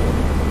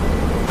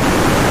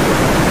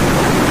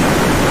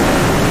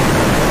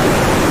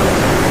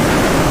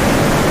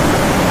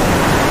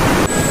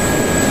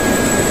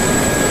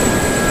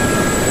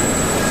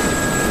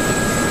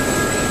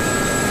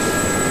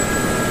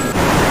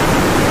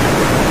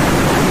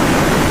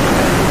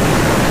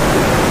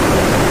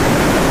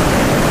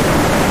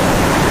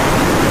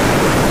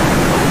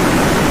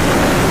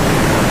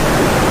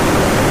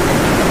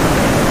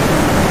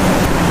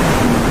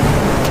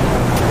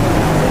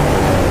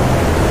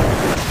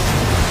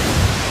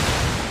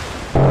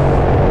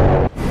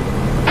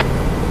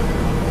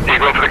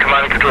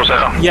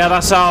 Yeah,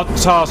 that's our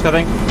task, I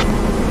think.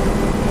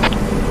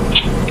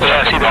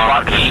 Yeah, I see the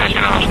mark.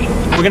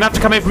 We're going to have to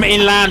come in from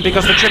inland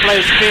because the AAA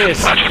is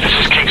fierce. This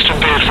is Kingston,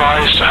 be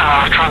advised.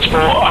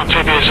 Transport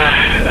amphibious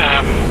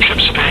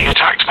ships are being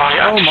attacked by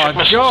oh my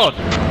god!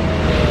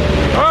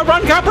 Oh,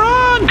 run, Cap,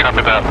 run!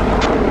 Copy that.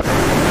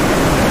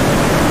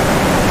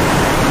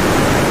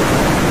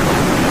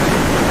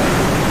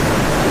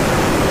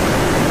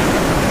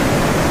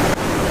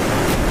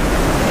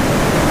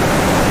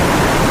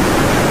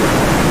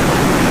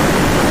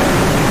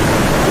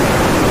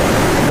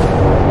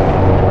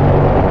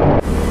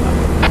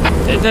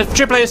 The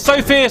AAA is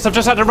so fierce, I've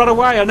just had to run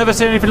away. I've never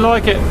seen anything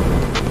like it. Do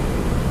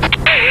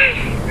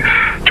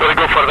you want to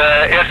go for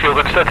the airfield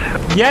instead?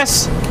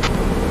 Yes?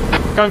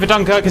 Going for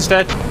Dunkirk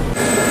instead.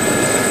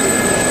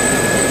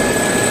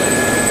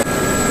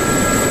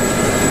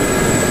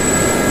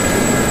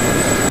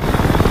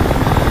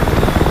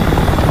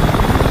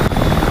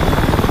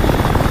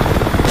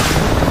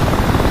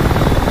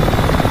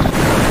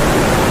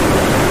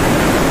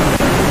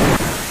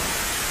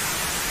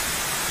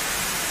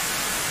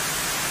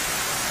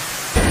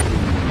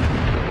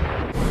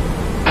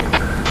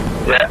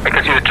 Yeah, I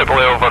can see the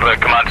AAA over the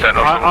command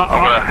center.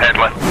 I'm gonna head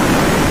left.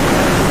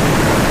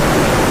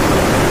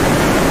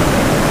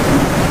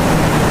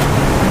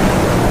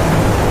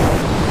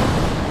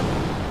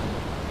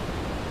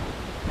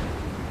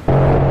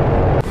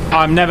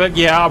 I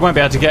won't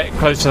be able to get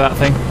close to that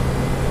thing.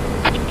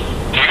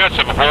 You got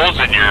some holes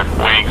in your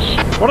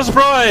wings. What a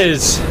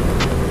surprise!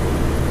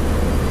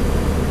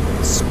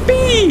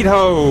 Speed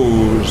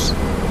hose!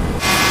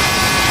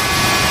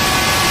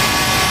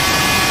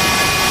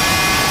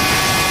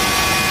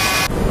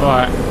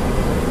 Right.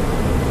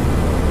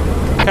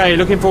 Okay,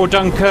 looking for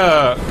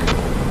Dunkirk.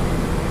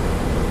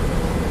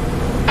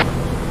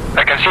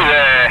 I can see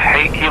the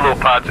helo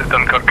pads at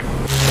Dunkirk.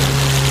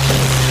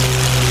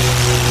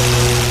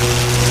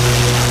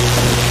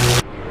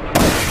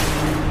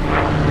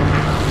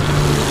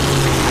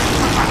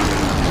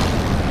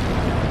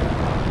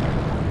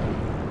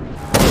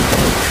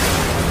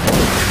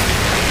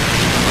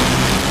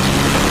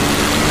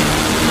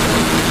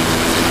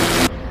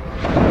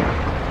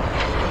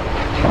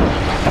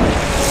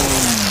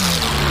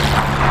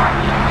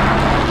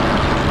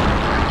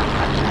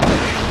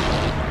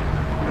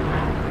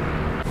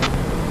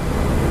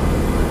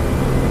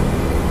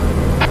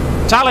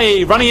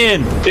 Tally, running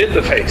in. In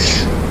the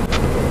face.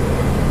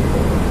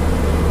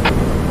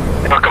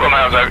 A couple of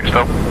miles out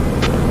still.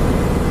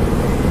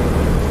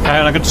 Okay,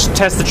 and I can just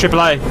test the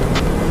AAA.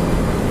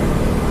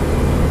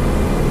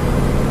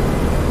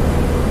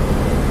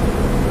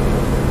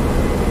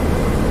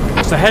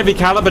 It's the heavy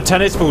caliber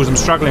tennis balls I'm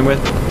struggling with.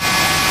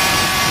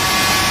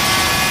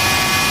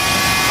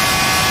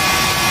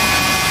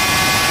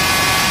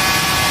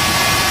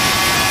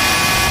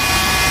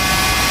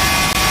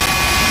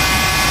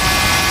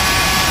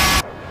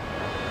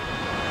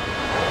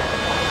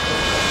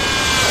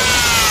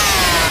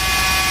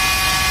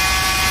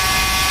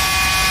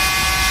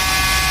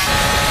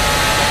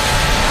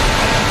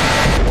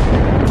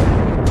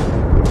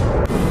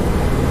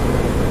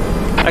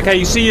 Okay,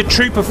 you see a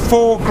troop of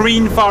 4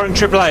 green firing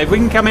AAA. If we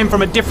can come in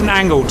from a different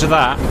angle to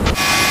that.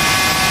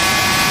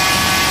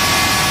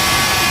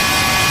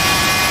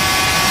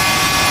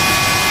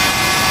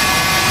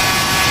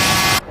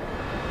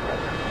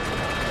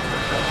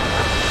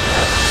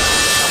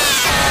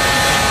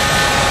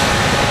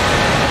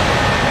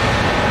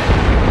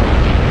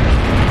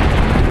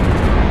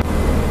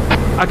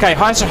 Okay,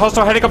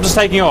 hostile helicopters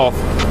taking off.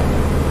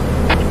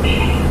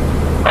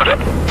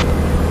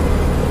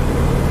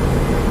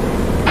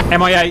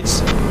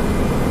 MI8s.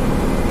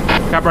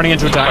 Cap running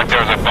into attack. Looks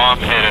like there was a bomb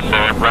hit at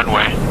the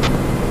runway.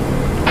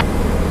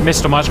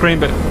 Missed on my screen,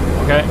 but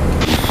okay.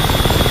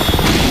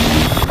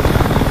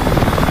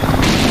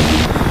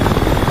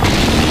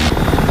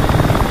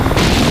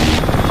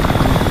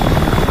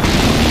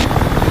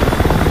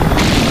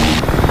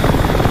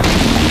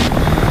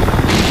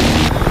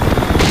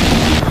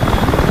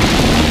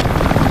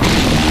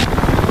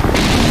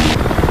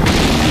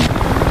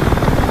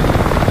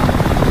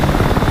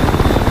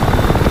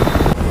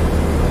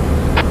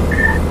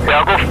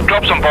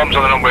 Drop some bombs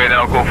on the runway, then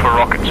I'll go for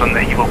rockets on the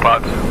helo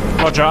pads.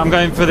 Roger, I'm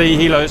going for the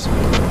helos.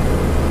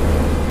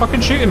 Fucking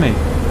shooting me.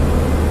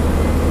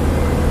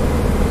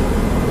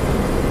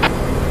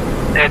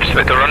 Yeah, just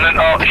about to run in.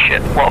 Oh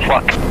shit, what a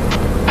flak.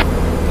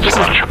 This is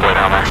AAA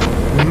down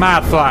there.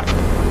 mad flak.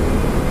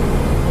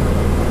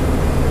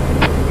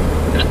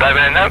 Just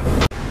diving in now.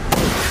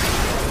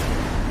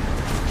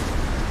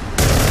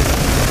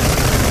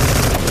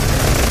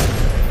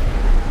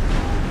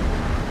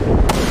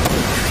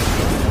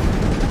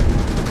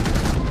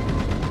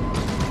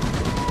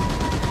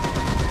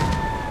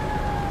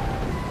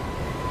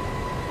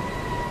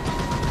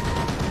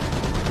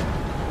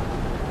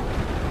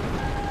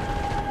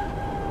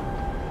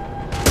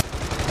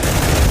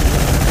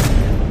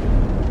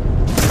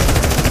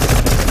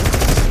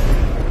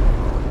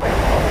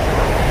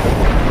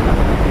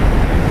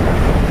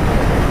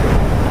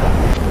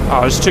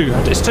 Oh, it's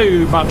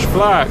too much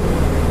flak.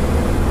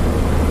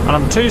 And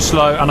I'm too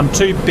slow, and I'm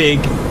too big.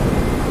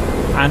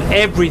 And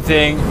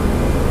everything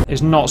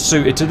is not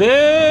suited to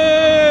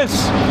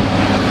this!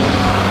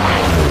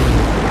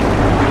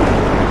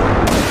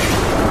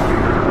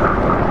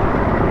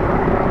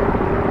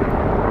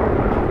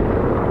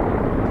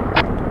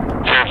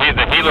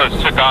 The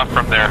helos took off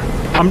from there.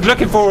 I'm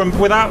looking for them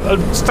without...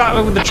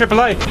 start with the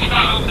AAA.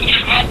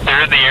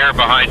 They're in the air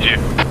behind you.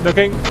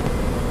 Looking.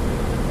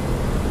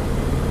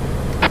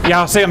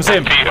 Yeah, I see him,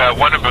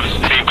 One of them,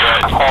 Steve,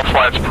 all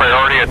flights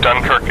priority at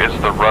Dunkirk is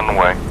the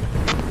runway.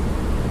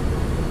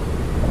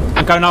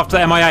 I'm going after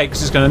the MI8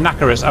 because it's going to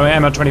knacker us. I mean,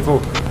 MI24.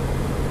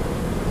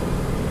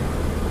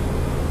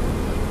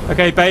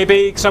 Okay,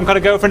 baby, some kind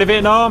of girlfriend in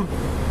Vietnam.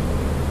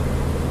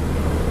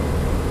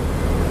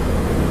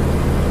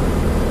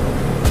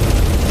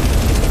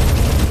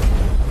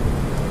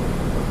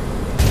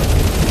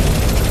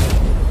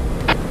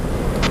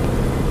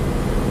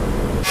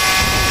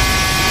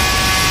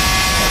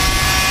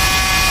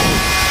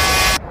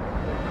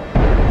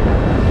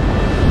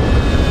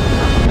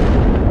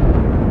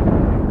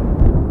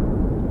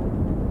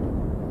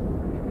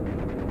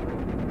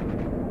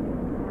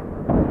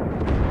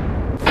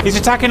 He's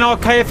attacking our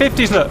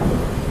KF-50s, look.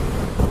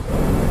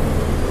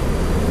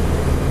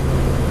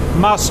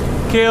 Must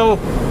kill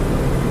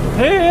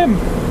him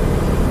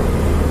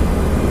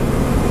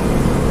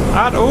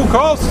at all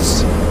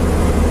costs.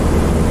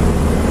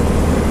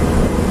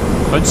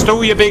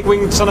 Install your big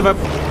winged son of a...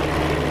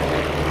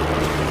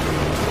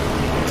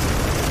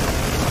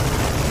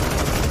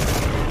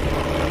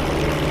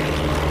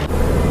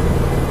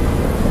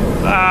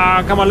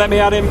 Ah, come on, let me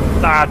at him.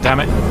 Ah,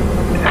 damn it.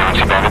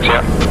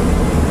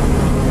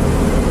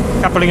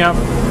 Coupling up.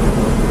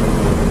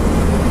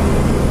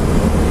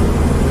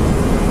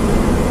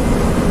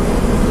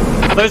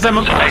 Are those them?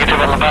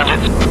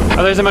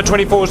 Are those them at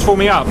 24s for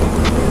me up?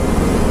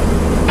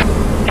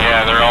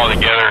 Yeah, they're all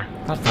together.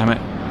 God damn it.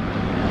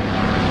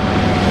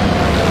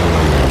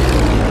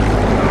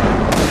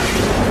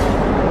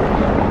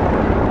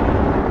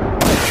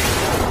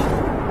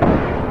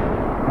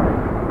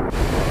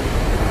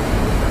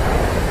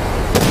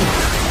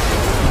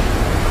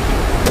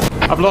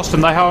 I've lost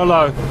them, they are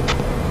low.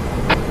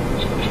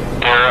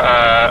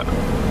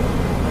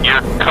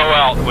 You're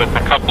co-out with a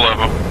couple of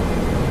them.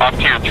 Off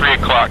to your 3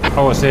 o'clock.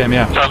 Oh, I see him,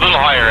 yeah. So a little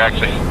higher,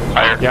 actually.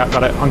 Higher. Yeah,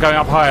 got it. I'm going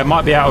up higher.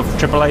 Might be out of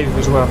AAA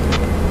as well.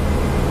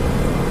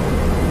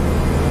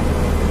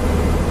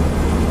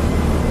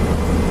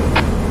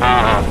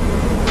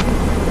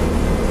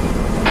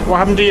 What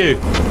happened to you?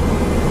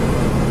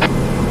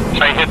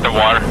 I hit the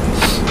water.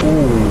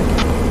 Ooh.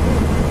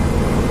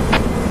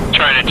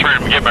 Trying to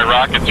turn and get my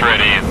rockets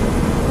ready and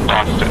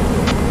lost it.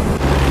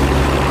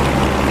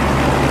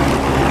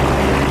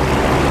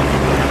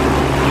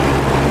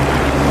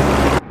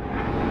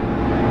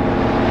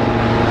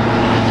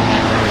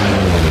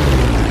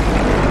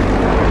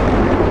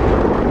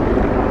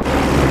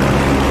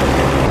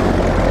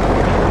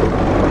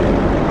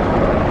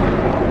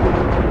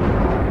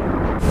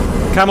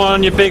 Come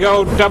on, you big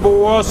old double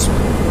wasp.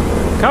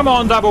 Come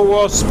on, double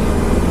wasp.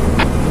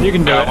 You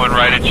can do Got it. one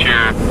right at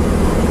your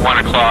 1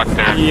 o'clock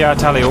there. Yeah,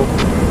 tally all.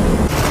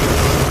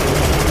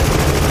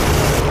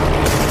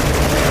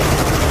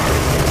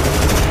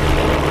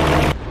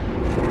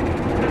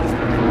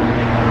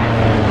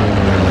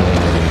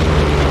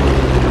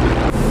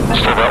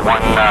 Still got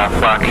one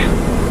flak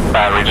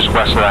battery just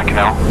west of that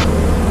canal.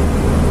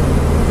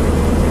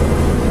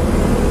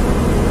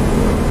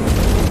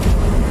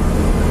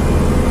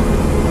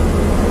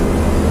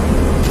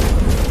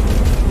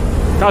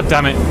 God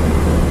damn it.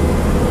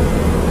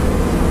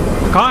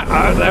 I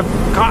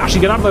can't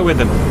actually get up there with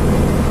them.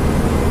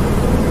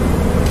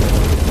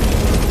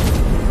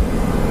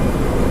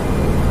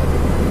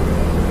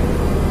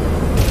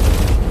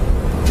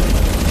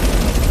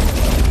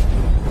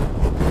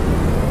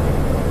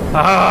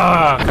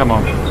 Ah, come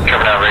on.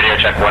 Coming out radio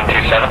check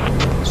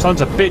 127.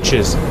 Sons of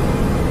bitches.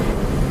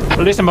 At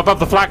least I'm above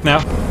the flak now.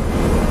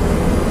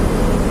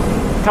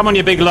 Come on,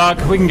 you big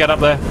lug. We can get up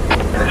there. So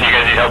you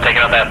guys need help taking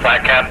out that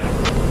flat cap?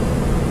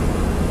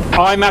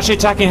 I'm actually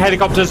attacking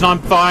helicopters and I'm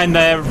fine.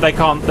 They're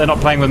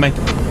not playing with me.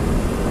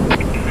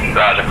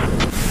 Roger.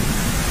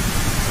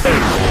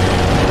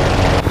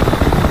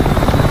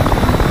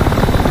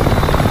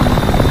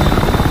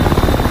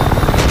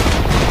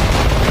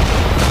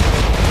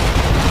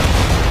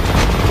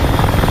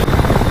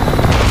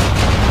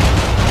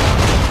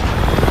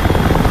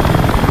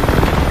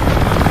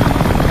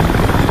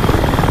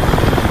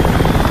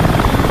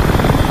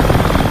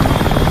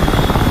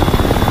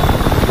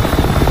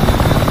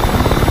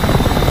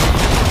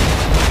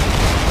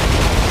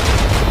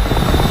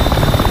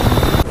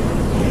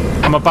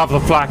 I'm above the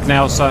flak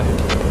now, so...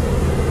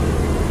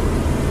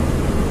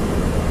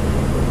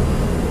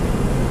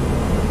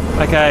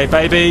 Okay,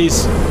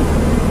 babies.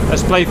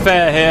 Let's play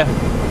fair here.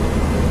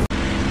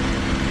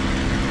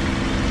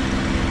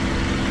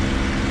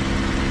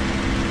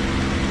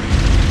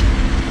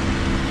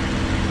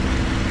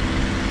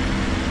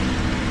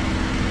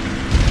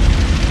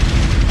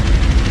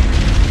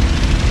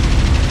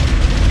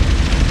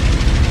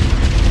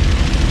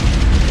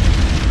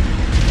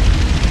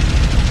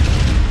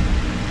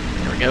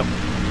 There we go.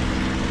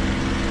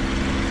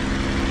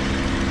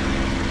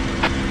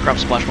 Drop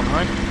splash one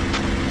behind.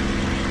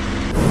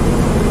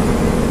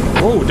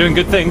 Oh, doing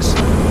good things.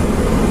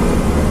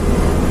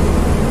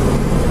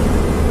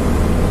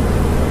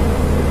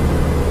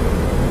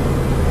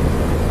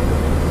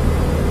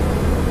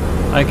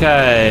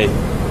 Okay.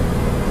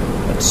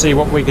 Let's see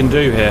what we can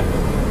do here.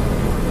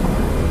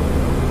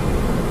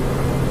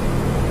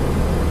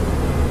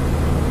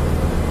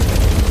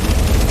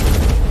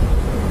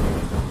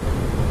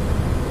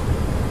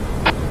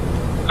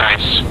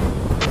 Nice.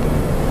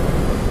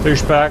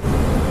 Douchebag.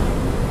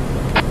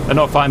 They're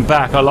not fighting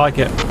back, I like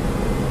it.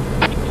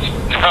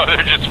 No,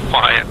 they're just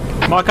flying.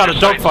 My kind of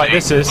dogfight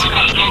this is. Those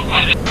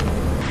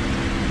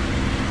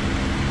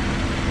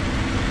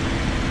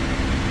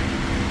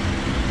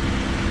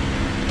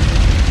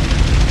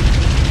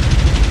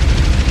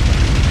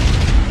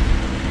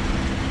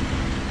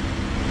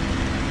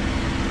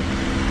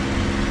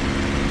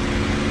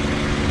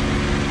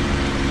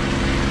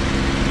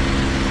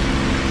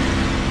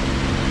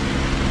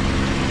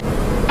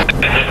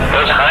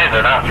hinds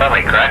are not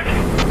friendly, correct?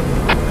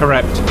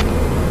 Correct.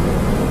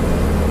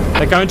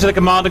 They're going to the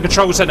command and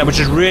control center, which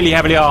is really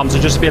heavily armed, so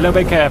just be a little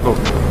bit careful.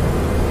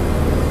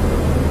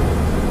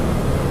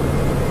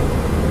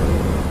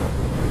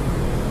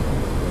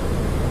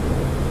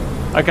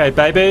 Okay,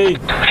 baby.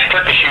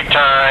 Turkey shoot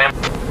time.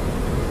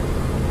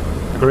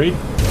 Agreed.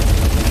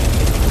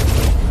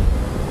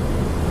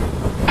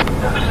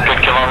 Good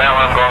kill on that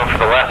one. I'm going for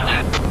the left.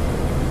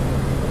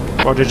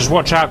 Roger, just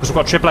watch out, because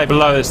we've got AAA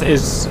below us. It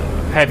is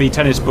heavy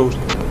tennis balls.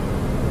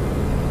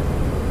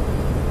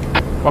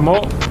 One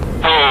more.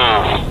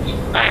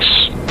 Oh,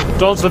 nice.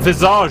 Dans le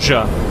visage.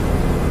 Last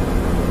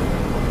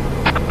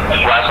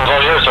one's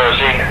all yours,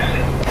 RC.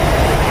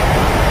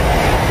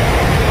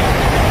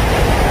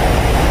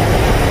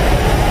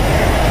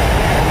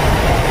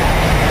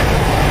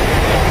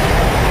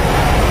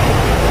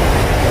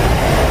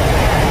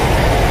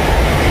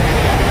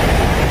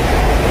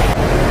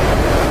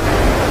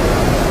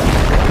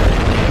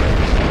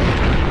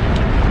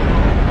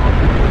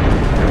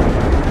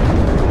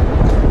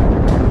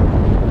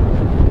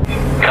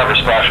 Cover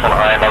splash one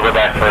behind, I'll go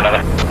back for another.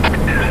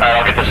 Alright,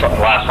 I'll get this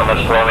last one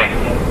that's below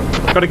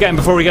me. Got to get him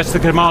before he gets to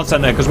the command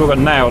center, because we've got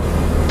nailed.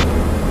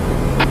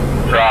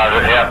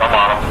 Roger, yeah, I'm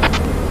on him.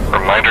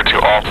 Reminder to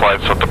all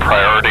flights that the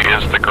priority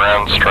is the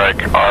ground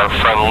strike. Our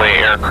friendly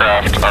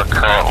aircraft are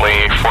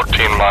currently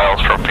 14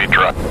 miles from feed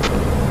drop.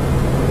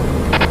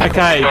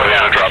 Okay, Oh,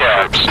 yeah, Drop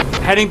yeah. troops.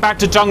 heading back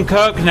to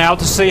Dunkirk now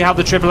to see how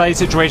the AAA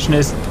situation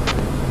is.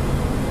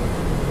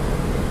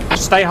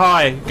 Stay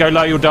high, go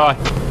low, you'll die.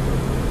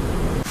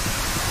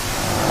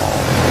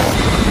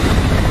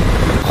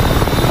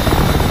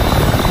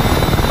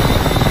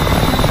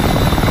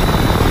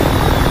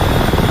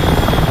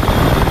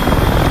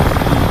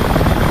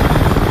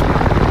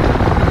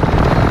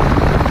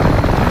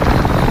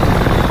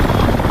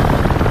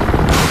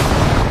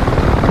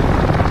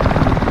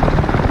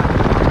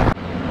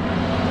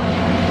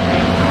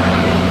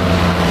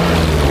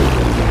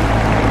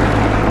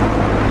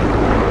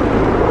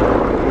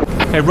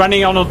 Okay,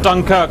 running on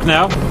Dunkirk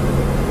now.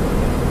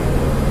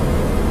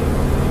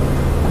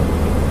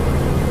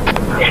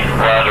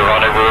 Roger,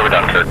 rendezvous over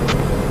Dunkirk.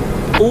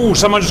 Ooh,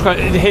 someone just got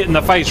hit in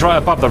the face right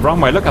above the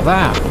runway. Look at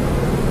that.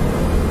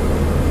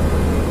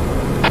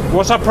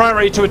 What's our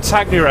priority to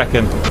attack, do you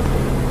reckon?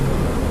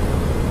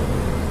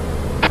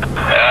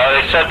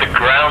 They said the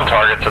ground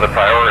targets are the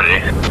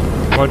priority.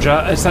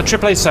 Roger, it's that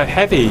AAA so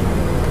heavy.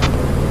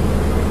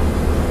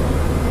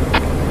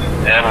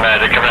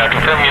 And to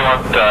confirm you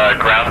want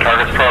ground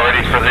targets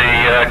priority for the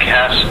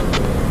CAS?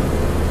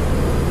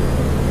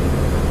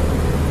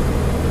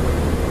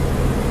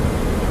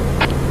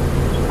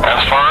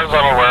 As far as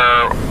I'm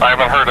aware, I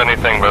haven't heard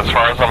anything, but as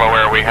far as I'm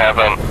aware, we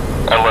haven't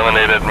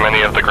eliminated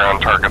many of the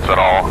ground targets at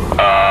all.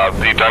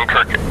 The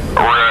Dunkirk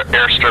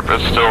airstrip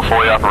is still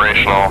fully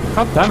operational.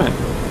 God damn it.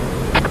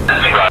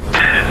 Right.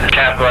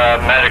 Cap,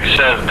 Medic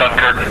says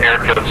Dunkirk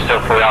airfield is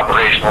still fully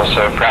operational,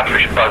 so perhaps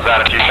we should buzz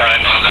that a few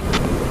times.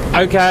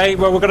 Okay,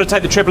 well, we're going to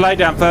take the AAA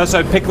down first,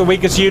 so pick the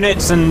weakest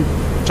units and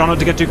try not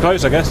to get too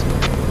close, I guess.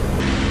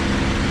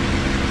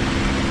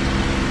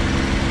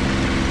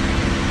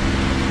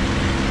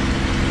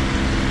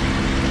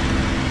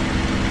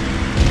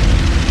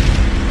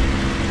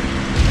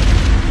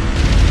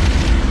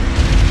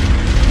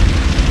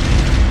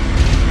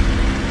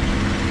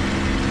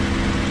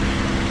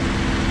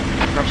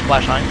 From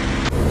splash line.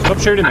 Stop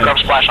shooting me. From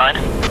splash line.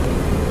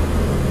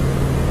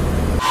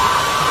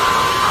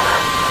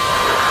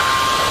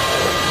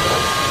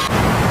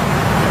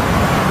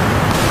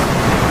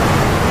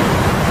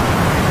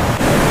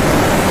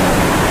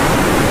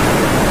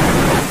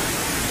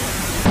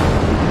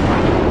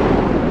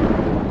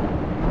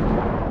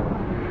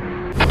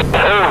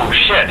 Oh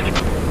shit!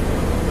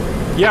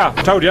 Yeah,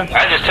 told you.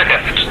 I just took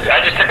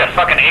a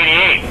fucking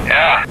 88.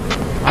 Yeah.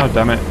 Oh,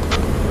 damn it.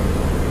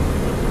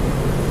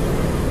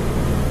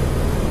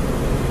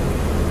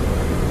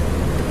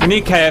 We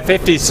need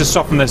KF-50s to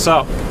soften this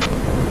up.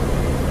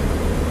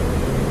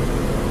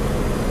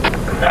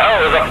 Oh,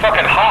 there's a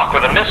fucking Hawk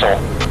with a missile.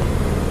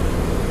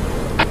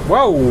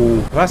 Whoa,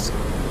 that's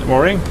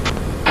worrying.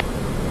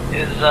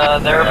 Is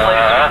there a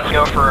place we can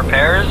go for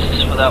repairs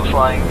without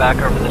flying back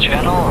over the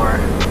channel, or?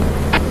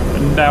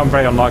 No,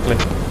 very unlikely.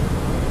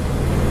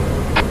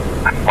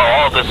 Well,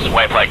 all of this is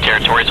white flag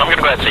territory, so I'm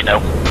gonna go ahead and say no.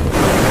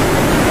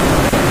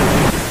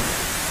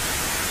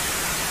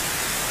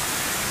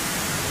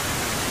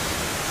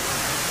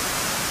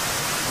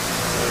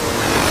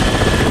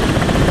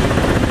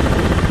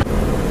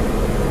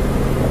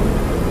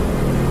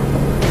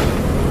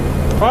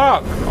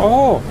 Fuck!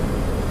 Oh!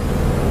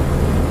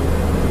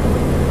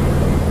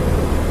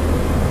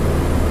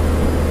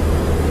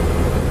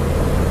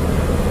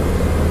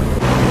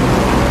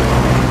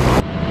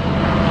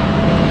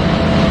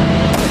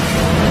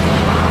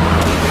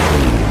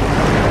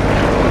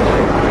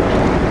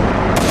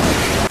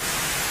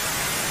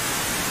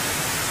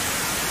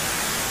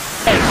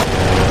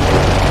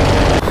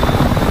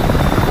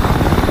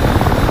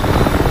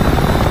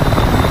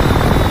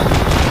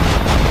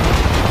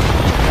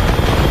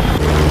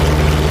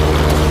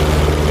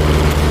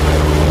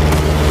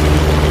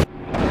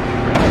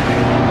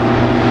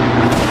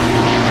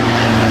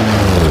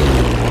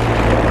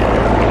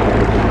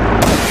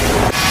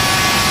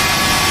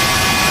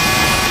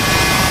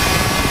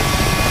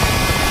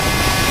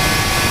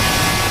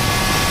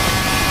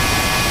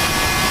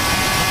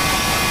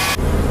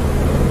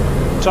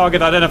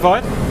 Target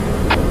identified.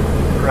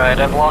 Right,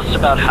 I've lost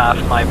about half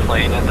my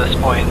plane at this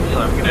point, so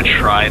I'm gonna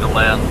try to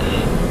land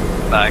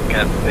back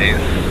at base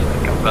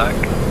and come back.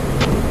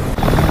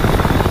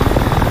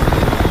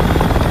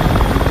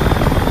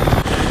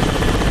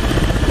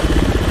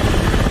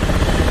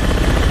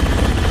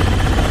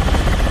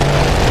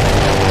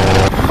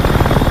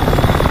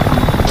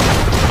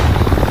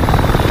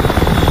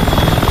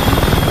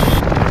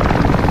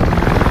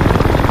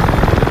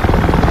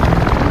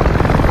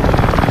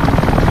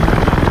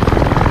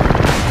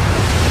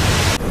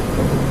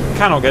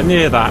 Cannot get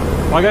near that.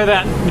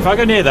 If I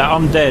go near that,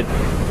 I'm dead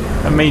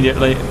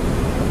immediately.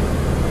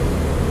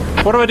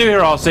 What do I do here,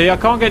 RC? I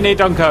can't get near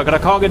Dunkirk and I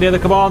can't get near the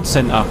command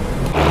centre.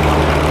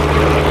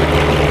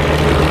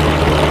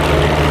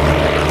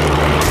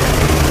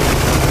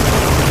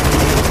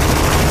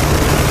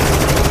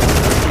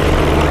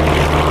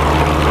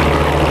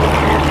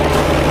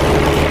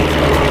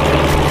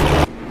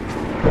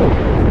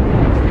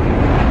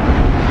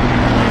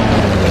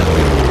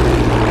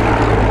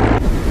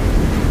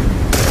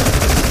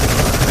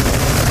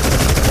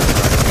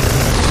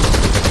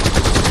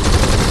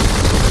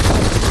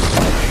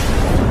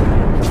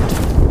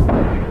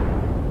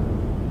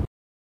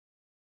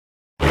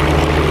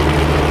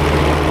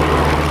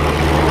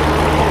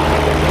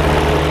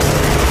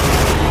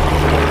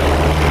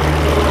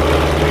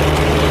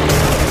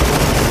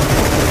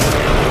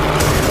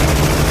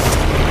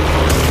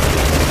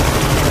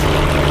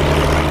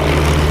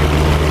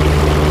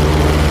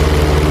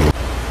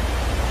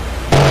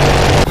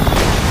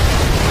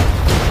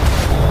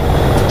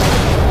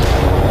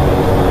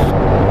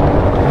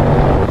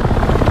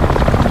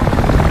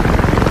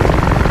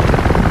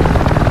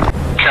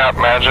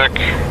 Magic.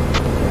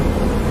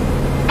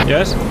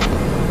 Yes?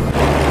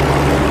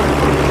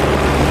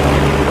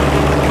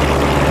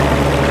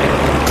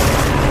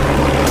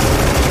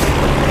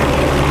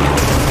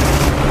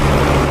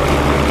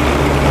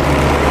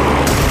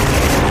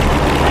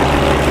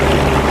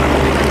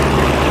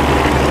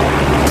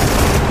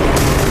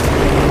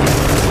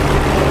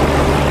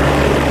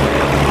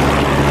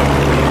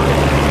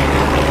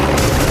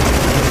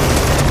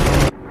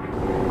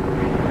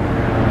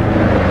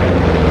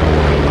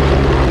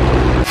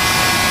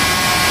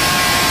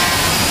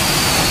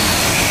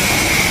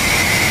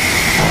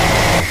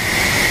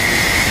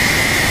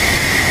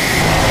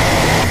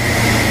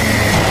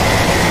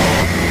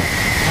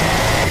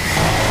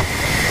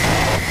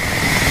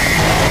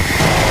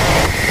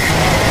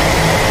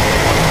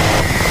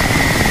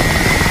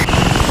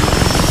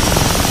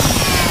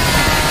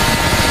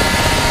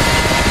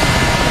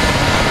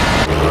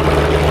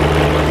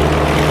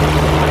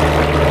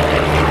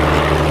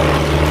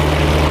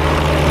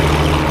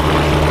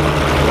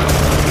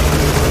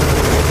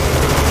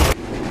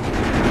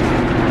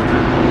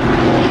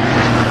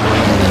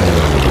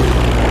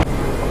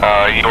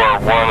 You are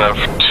one of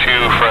 2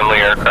 friendly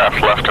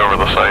aircraft left over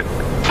the site.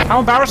 How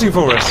embarrassing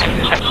for us!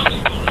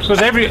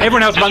 Because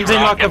everyone else runs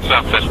in like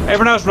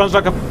everyone else runs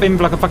like a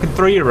fucking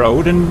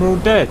 3-year-old, and we're all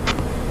dead.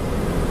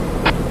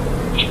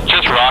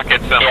 Just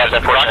rocket something. Yeah,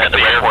 that's rocket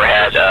the airport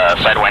had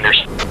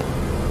sidewinders.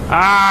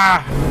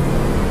 Ah!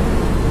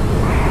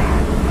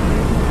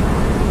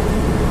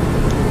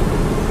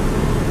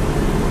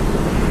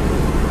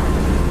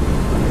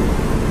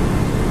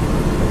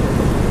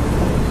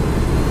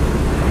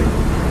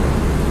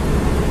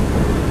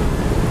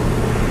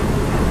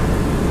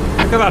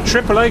 Look at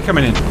that AAA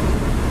coming in. Is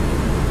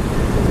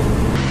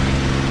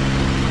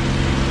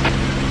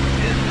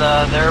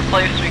there a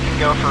place we can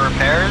go for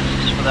repairs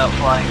without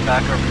flying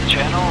back over the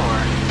channel,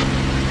 or?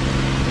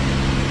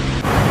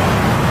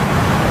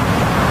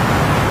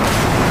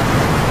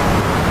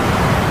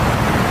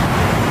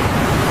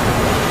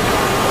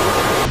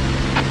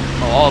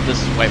 Well, all of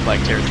this is white flag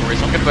territory,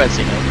 so I'm gonna go ahead and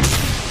say no.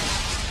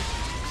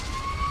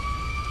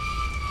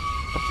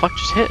 What the fuck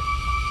just hit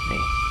me?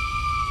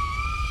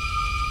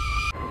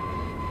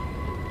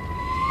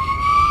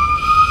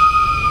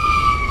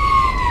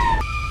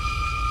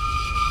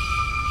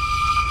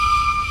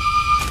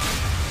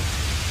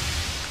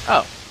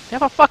 Oh, they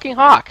have a fucking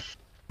Hawk.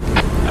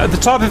 The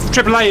type of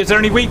AAA, is there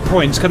any weak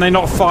points? Can they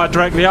not fire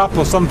directly up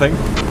or something?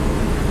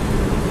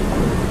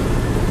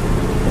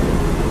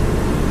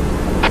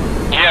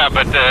 Yeah,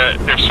 but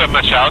there's so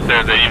much out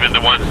there that even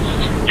the ones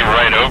you're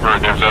right over,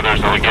 there's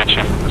others that'll get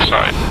you from the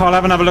side. I'll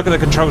have another look at the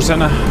control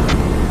center. I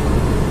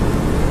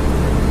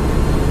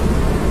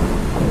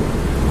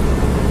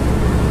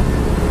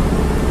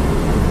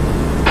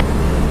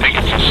think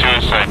it's a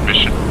suicide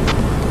mission.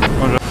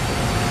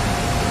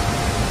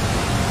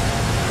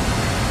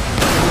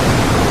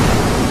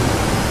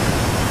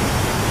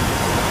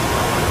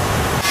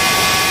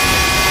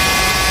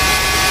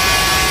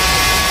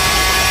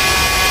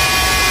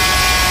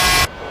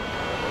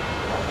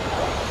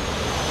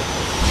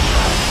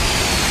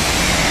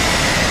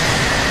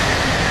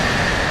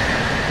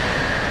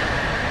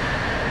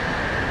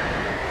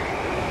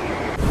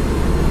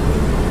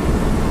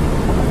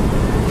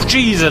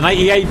 Jesus, an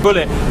 88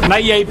 bullet. An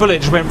 88 bullet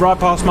just went right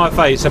past my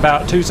face,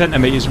 about 2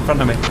 centimeters in front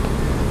of me.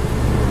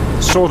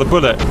 Saw the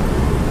bullet.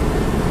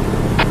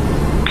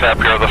 Cap,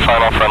 you're the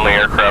final friendly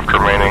aircraft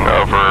remaining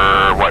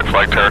over white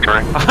flag territory.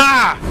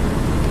 Aha!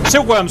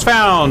 Silkworms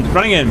found!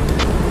 Running in.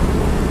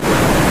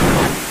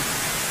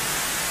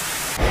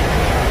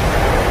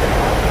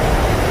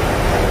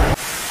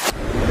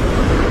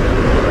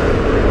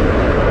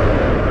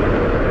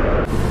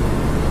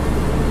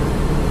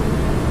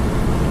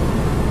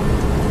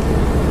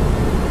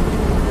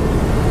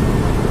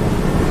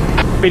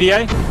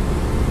 BDA.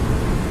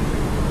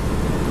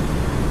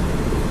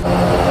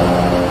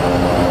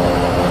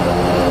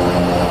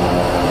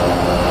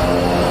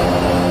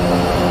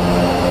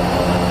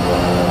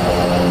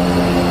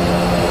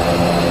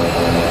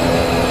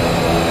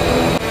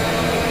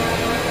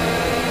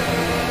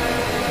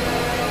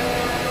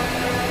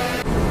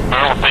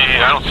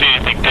 I don't see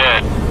anything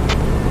dead.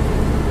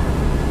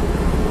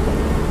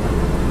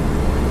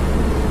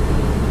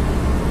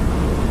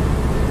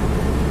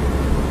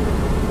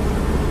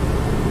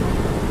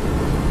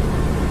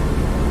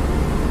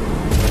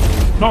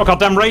 Not a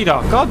goddamn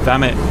radar. God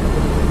damn it.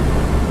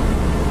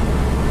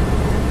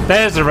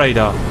 There's the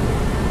radar.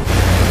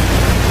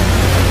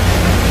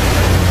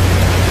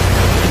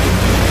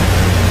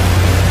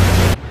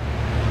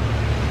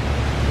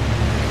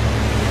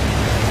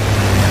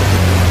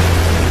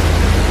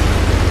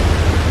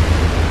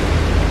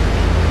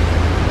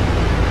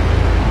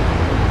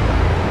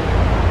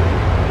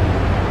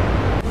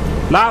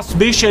 Lass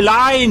mich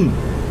allein!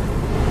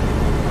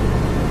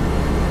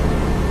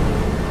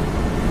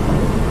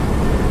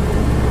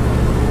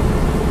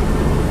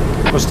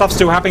 Well, stuff's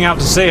still happening out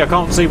to sea. I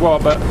can't see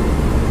what, but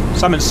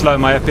something's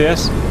slowing my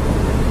FPS.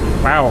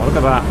 Wow, look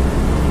at that.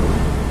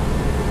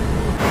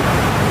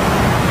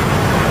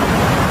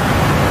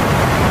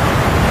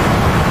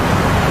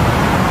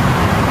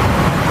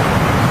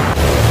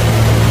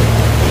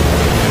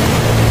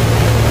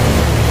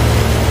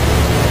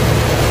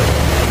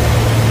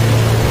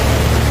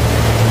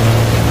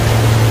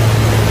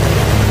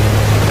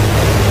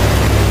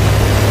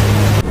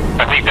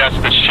 I think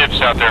that's the ships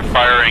out there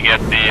firing at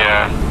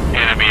the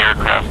enemy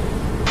aircraft.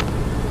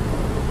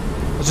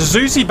 It's a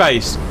Zusi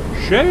base.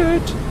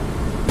 Shit.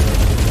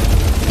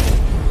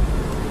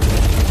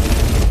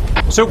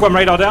 Silkworm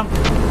radar down.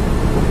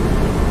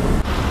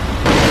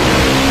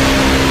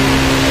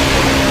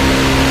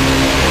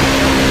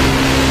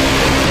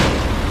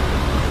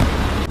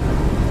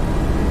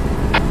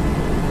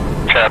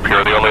 Cap,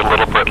 you're the only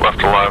little Brit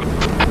left alive.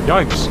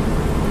 Yikes.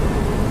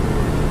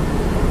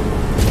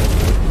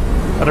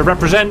 Better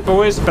represent,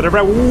 boys. Better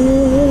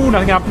ooh,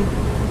 nothing happened.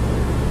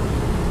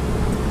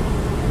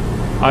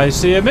 I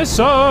see a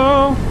missile.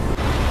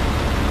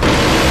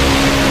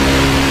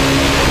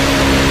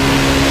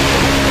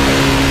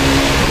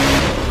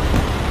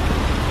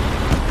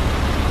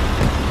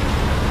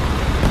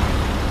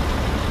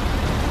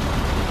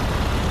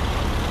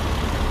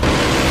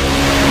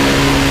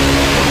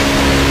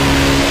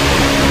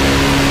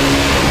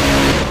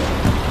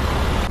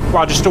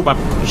 Wow, I just stalled my...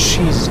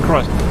 Jesus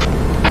Christ.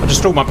 I just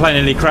stalled my plane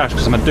and nearly crashed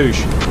because I'm a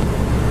douche.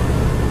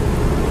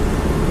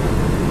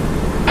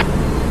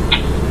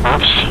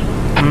 Oops.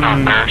 Not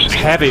embarrassing. It's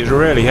heavy, it's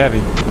really heavy.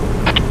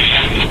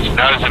 It's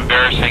not as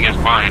embarrassing as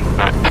mine,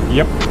 but...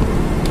 Yep.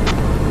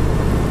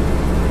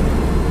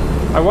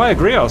 Oh, I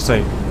agree, I'll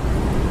say.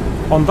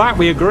 On that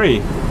we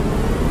agree.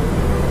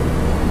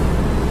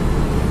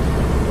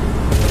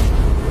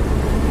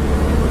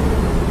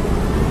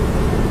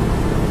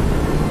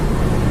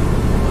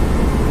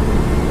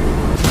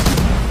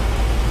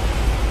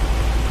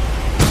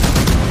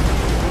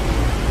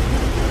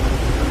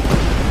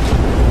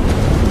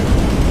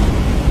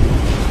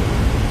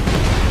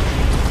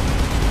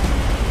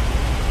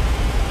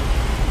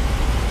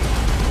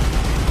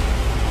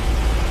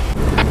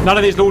 None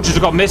of these launchers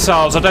have got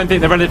missiles. I don't think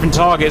they're relevant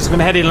targets. I'm going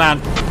to head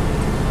inland.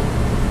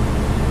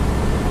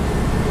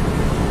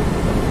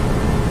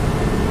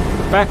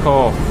 Back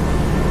off.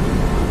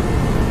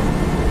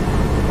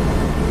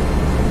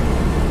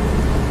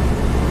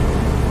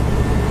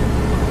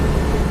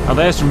 Oh,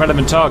 there's some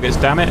relevant targets,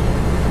 damn it.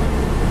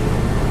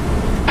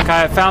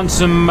 Okay, I found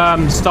some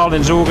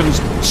Stalin's organs.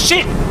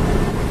 Shit!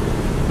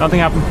 Nothing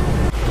happened.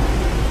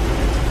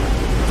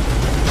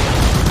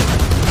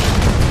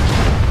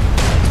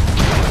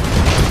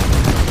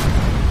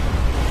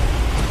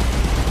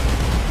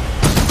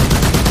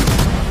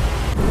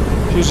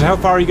 Jesus, how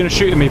far are you going to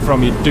shoot at me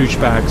from, you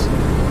douchebags?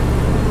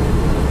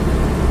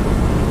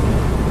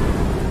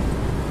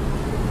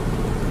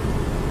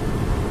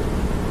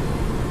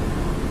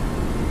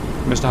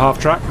 Mr.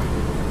 Half-Track.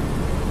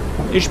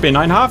 Ich bin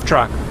ein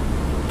Half-Track.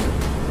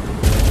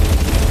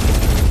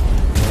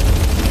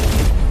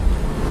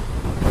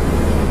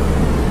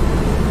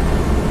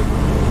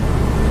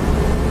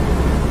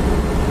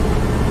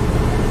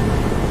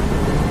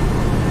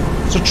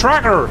 It's a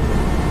tracker!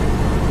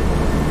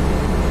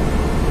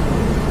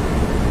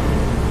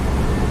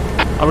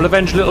 I will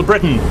avenge Little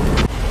Britain.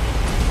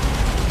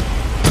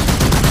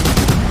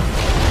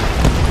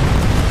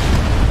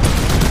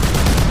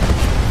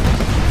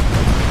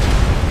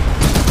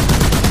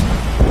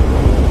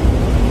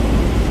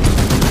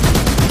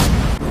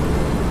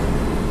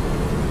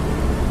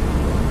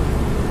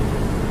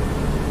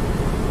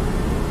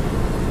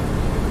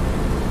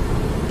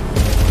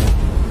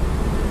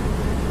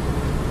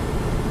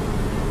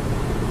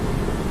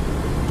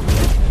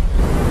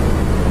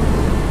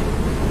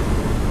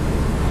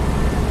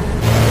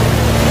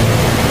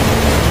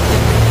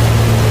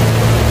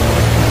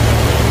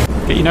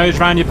 your nose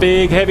round, you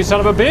big, heavy son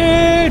of a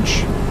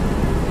bitch!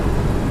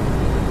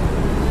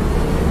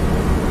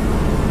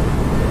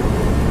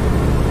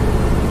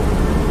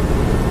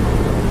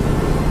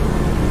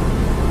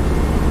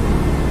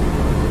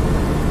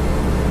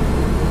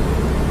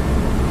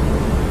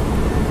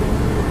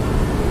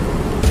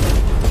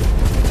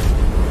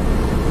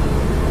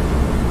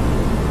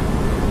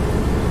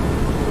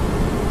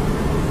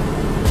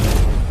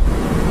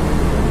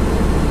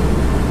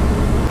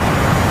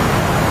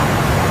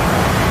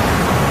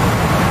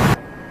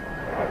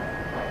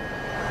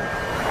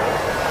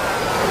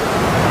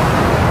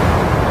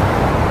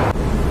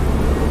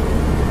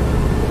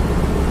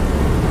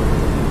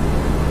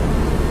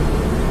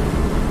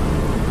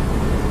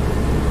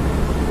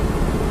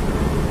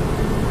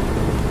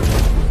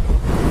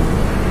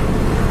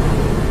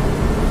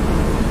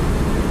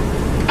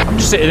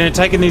 Sitting there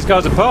taking these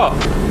guys apart.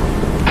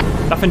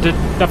 Nothing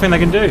they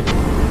can do.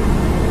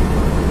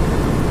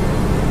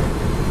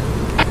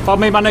 Follow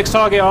me, my next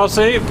target,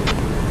 RC.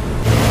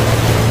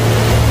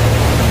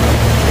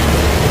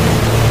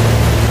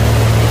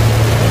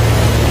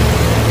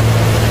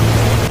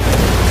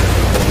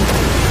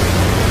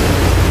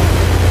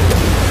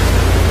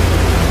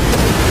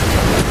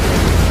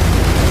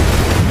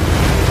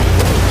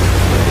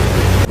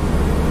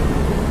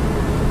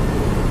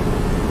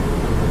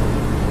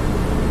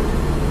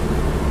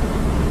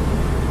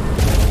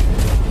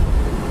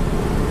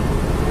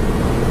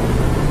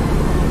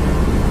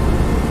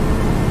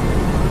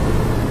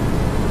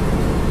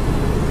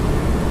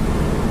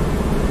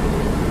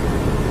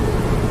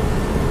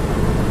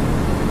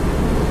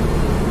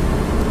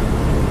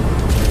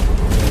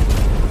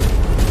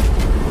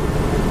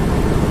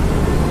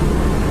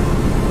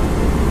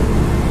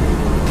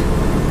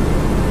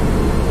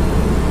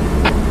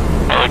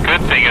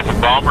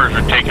 Bombers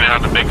are taking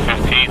out the big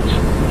 15s.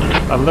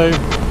 Hello.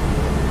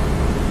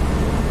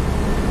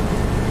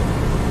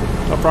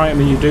 Stop right at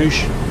me, you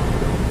douche.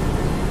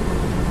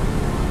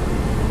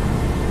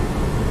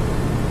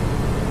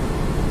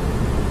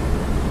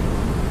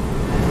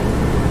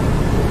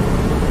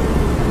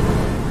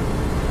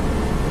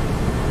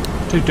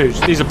 Two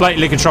dudes. These are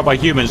blatantly controlled by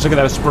humans. Look at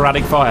their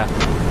sporadic fire.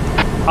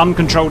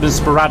 Uncontrolled and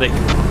sporadic.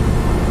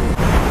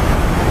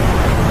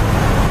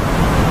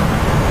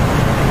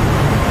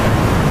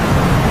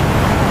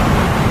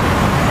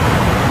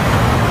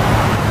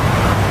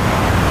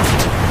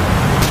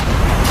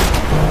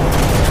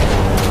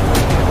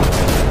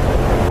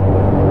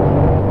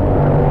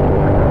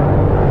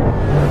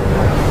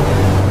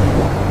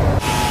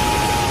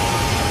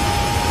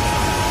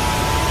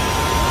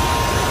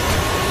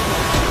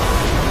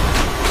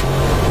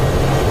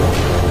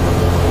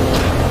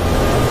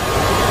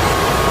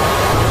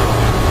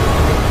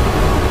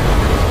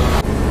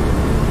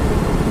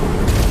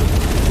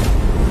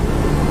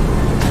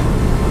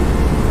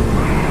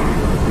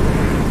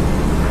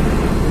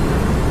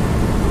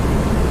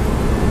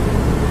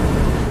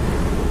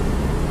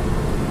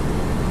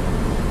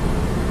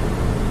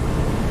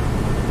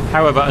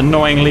 However,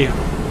 annoyingly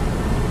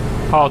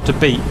hard to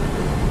beat. I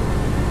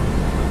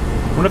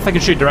wonder if they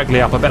can shoot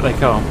directly up. I bet they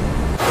can't.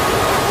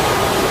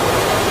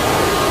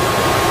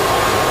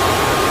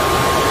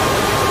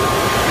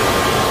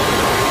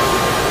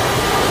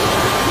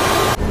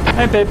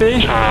 Hey,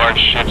 baby. So large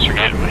ships are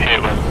getting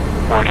hit with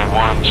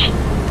 41s.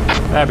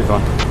 That'll be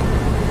fine.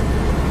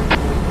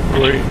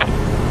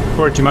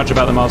 Worry too much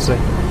about them, I'll say.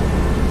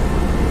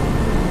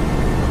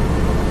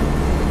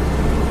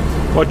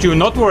 What you're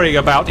not worrying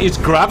about is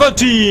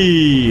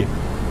gravity!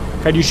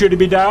 Can you shoot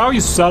me down,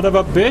 you son of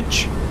a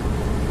bitch?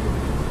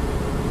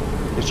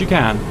 Yes, you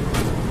can.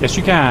 Yes,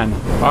 you can.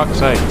 Fuck's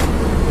sake.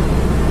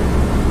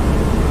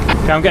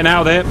 Okay, I'm getting out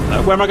of there.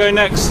 Where am I going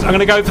next? I'm going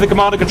to go for the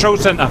command and control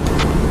center.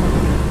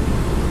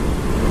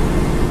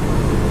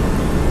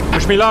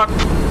 Wish me luck.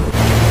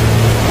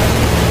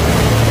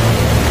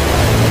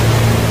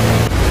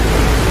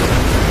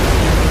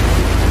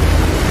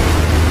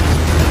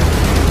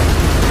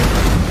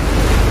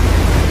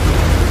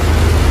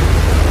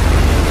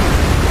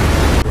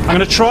 I'm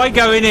going to try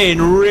going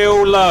in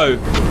real low.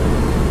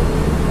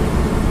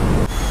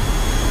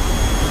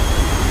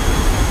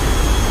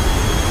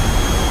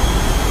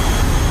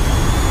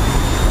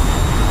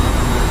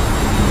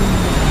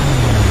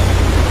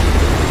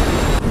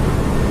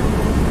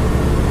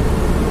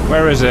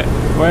 Where is it?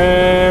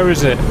 Where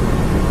is it?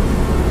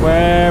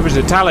 Where is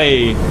it?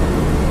 Tally!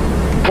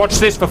 Watch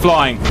this for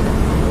flying.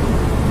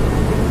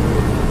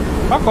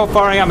 Fuck off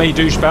firing at me,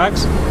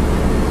 douchebags.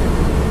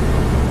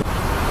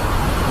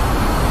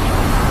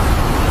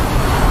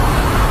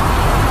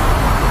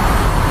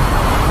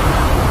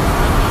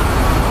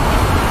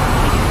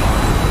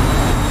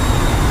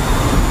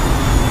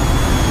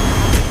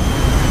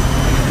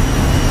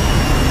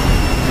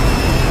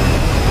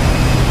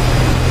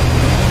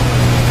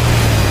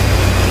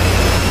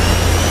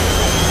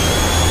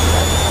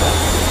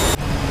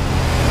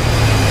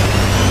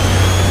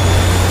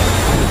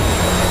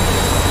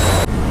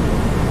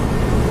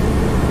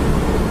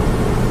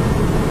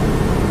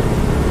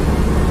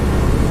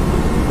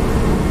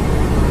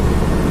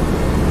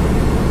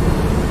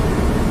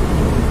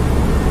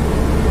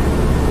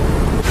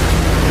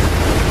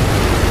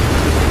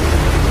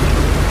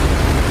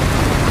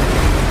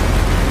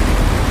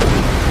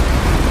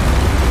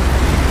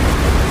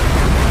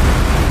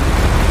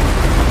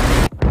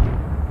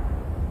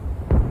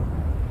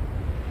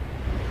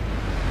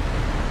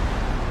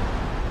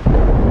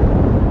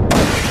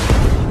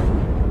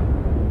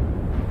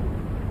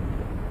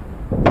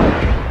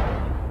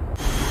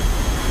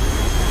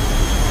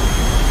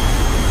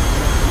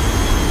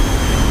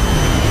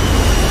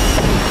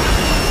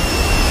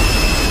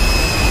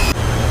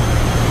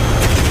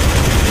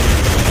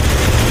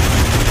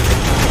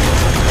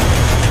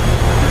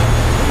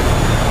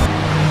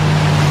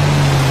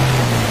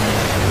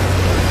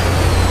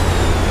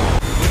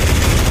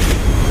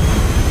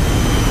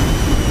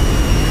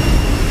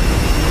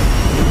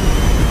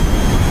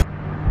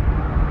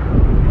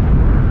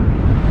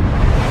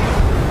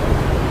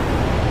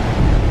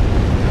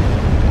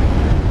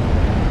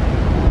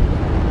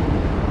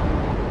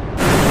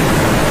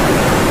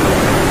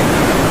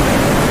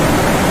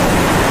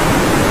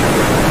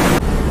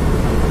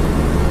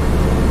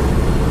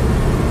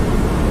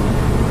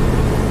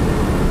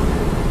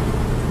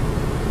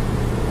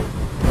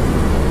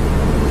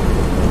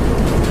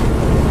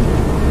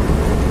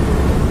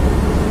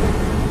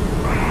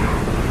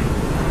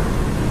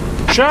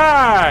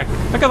 Jack!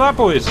 Look at that,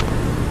 boys.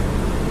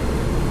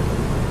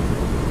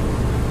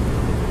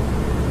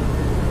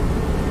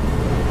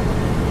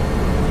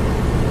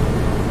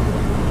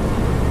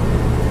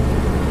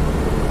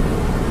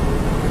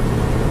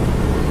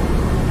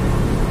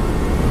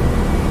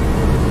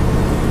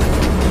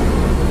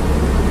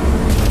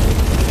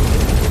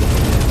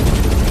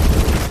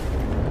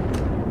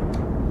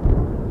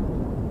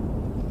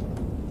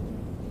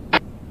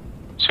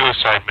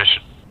 Suicide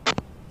mission.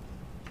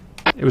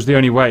 It was the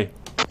only way.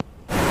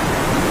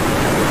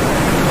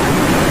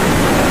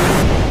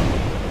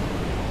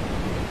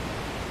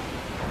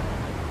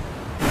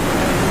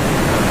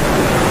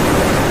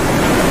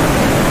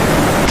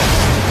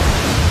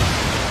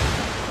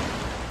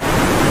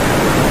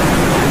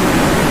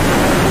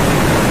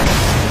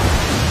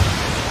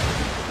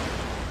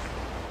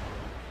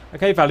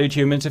 Okay, valued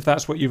humans, if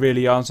that's what you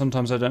really are.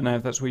 Sometimes I don't know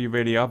if that's what you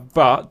really are,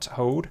 but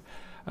hold.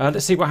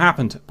 Let's see what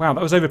happened. Wow,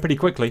 that was over pretty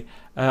quickly.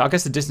 I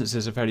guess the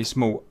distances are fairly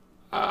small.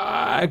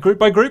 Group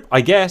by group, I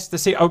guess.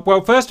 Let's see. Oh,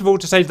 well, first of all,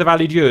 to say to the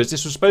valued viewers,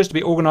 this was supposed to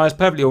be organised,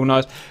 perfectly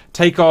organised.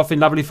 Take off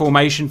in lovely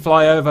formation,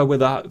 fly over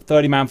with a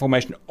 30-man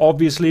formation.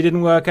 Obviously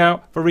didn't work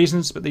out for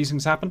reasons, but these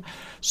things happen.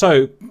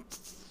 So,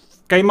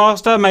 Game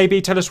Master,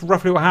 maybe tell us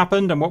roughly what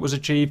happened and what was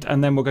achieved,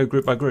 and then we'll go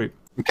group by group.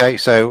 Okay,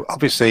 so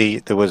obviously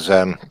there was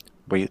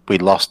we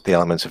lost the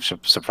elements of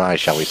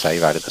surprise, shall we say,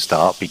 right at the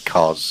start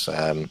because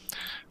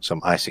some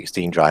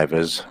I-16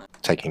 drivers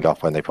taking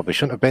off when they probably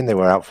shouldn't have been. They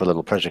were out for a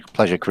little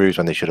pleasure cruise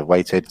when they should have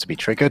waited to be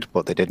triggered,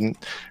 but they didn't.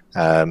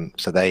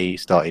 So they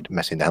started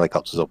messing the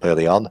helicopters up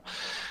early on.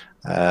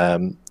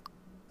 When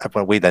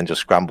we then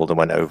just scrambled and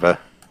went over.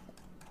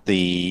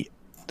 There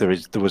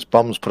was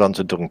bombs put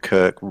onto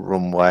Dunkirk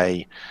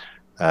runway.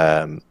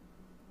 2,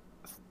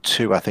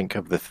 I think,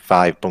 of the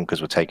 5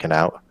 bunkers were taken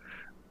out.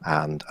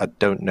 And I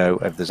don't know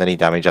if there's any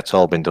damage at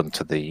all been done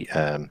to the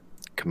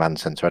command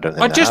center. I don't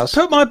think I just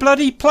put my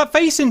bloody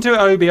face into it,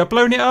 Obi. I've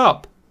blown it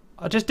up.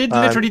 I just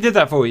literally did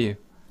that for you.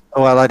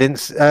 Well, I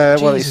didn't.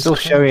 Well, it's still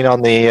showing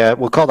on the.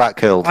 We'll call that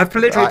killed. I've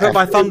literally put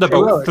my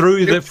Thunderbolt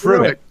through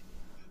it.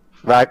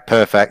 Right,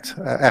 perfect.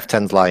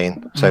 F10's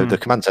lying, so the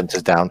command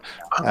center's down.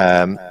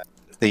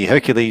 The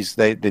Hercules,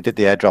 they did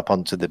the airdrop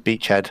onto the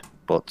beachhead,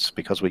 but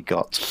because we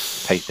got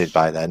pasted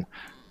by then,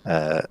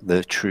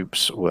 the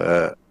troops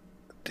were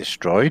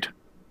destroyed.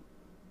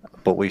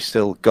 But we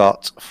still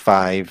got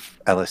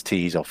 5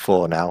 LSTs or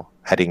 4 now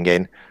heading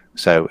in.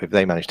 So if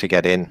they manage to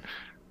get in,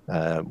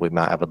 we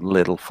might have a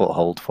little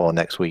foothold for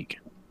next week.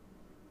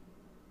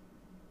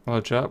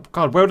 Well,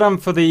 God, well done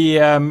for the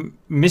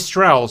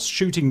Mistrals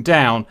shooting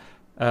down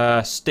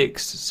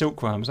Styx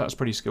silkworms. That's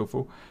pretty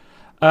skillful.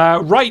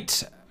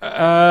 Right,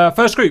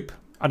 first group.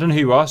 I don't know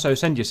who you are, so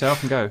send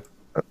yourself and go.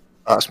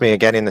 That's me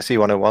again in the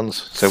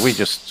C-101s. So we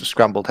just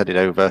scrambled, headed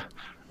over.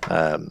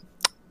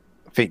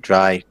 Feet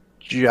dry.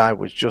 I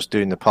was just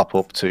doing the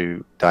pop-up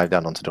to dive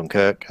down onto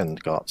Dunkirk and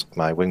got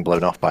my wing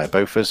blown off by a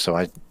Bofors, so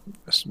I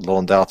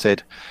lawn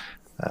darted.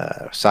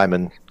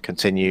 Simon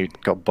continued,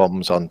 got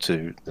bombs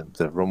onto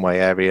the runway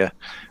area,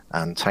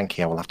 and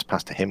Tanky I will have to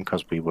pass to him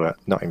because we were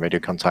not in radio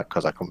contact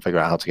because I couldn't figure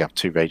out how to have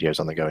 2 radios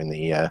on the go in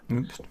the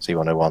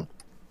C-101.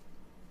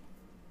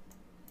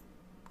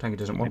 Tanky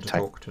doesn't want to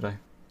talk today.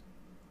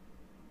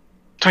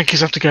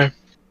 Tankies have to go.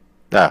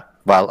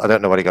 Well, I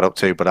don't know what he got up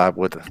to, but I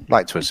would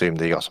like to assume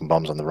that he got some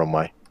bombs on the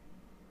runway.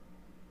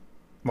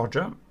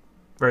 Roger.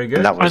 Very good.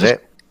 And that was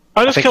it.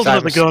 I just killed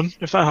another gun,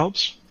 if that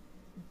helps.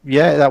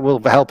 Yeah, that will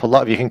help a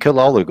lot. If you can kill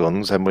all the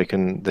guns, and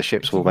the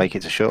ships will make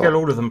it to shore. Kill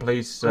all of them,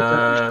 please.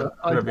 I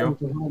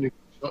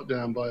shot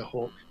down by a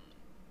hawk.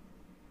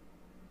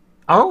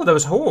 Oh, there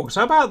was hawks.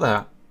 How about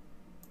that?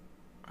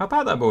 How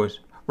about that, boys?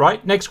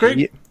 Right, next group.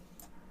 Yeah.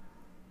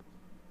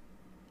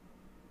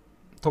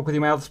 Talk with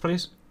your mouths,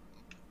 please.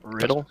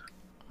 Riddle.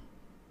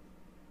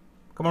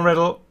 Come on,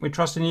 Riddle. We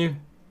trust in you.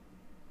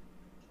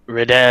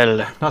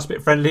 Riddle. Nice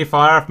bit friendly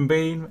fire from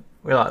Bean.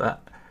 We like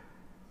that.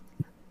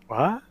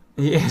 What?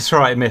 Yeah, it's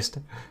right. I missed.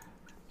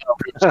 Oh,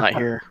 it's not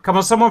here. Come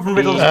on, someone from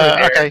Riddle's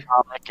okay.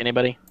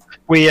 Anybody?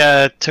 We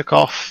took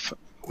off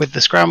with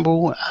the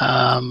scramble,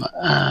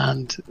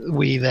 and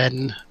we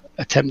then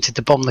attempted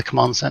to bomb the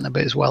command center,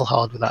 but it's well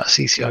hard without a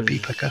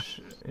CCIP picker.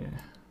 Yeah.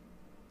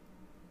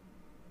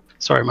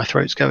 Sorry, my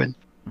throat's going.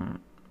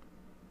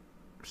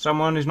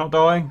 Someone who's not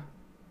dying?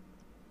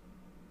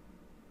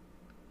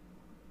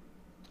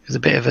 It was a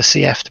bit of a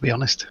CF, to be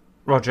honest.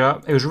 Roger.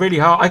 It was really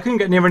hard. I couldn't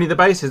get near any of the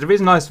bases. The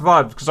reason I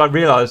survived was because I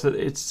realised that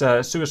it's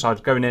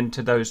suicide going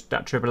into that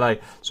AAA.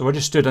 So I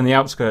just stood on the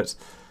outskirts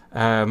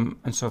and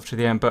so off to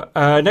the end. But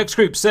next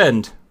group,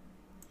 send.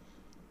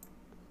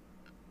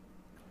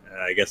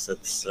 I guess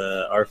that's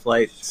our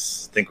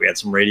flights. I think we had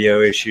some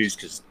radio issues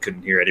because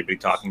couldn't hear anybody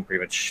talking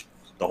pretty much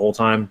the whole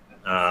time.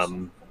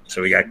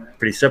 So we got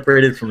pretty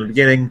separated from the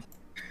beginning.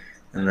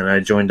 And then I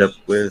joined up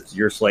with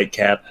your flight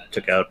cap,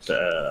 took out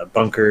a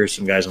bunker,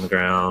 some guys on the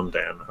ground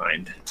and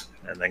behind,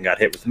 and then got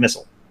hit with a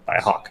missile by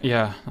a hawk.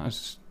 Yeah,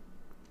 that's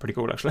pretty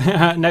cool, actually.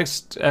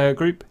 Next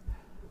group.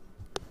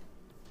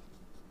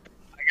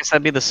 I guess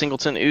that'd be the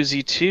Singleton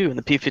Uzi 2 and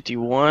the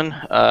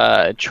P51.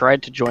 I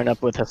tried to join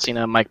up with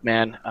Hasina and Mike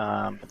Man,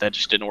 but that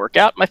just didn't work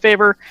out in my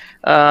favor.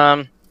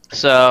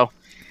 So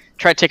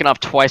tried taking off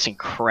twice and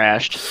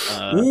crashed.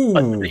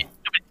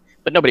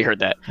 But nobody heard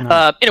that.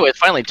 No. Anyway, it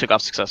finally took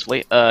off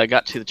successfully.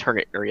 Got to the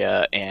target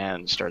area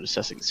and started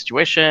assessing the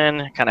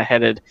situation. Kind of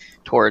headed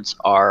towards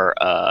our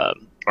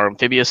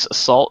amphibious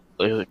assault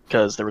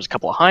because there was a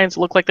couple of hinds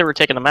that looked like they were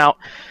taking them out.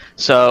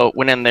 So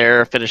went in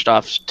there, finished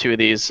off two of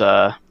these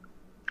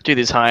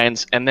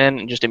hinds, and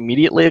then just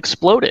immediately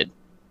exploded.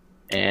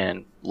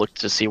 And looked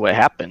to see what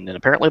happened. And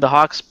apparently the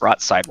Hawks brought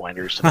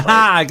Sidewinders to the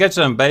fight. Get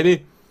some,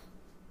 baby.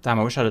 Damn,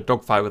 I wish I had a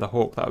dogfight with a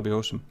Hawk. That would be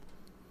awesome.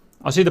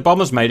 I see the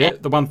bombers made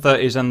it, the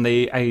 130s and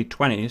the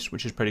A20s,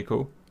 which is pretty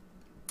cool.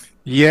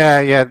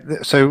 Yeah.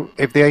 So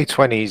if the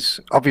A20s,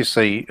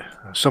 obviously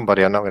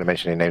somebody, I'm not going to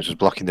mention any names, was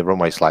blocking the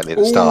runway slightly at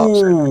the start.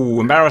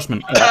 Ooh,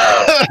 embarrassment.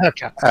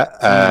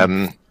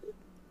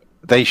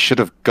 They should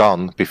have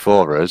gone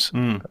before us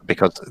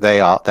because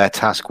their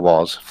task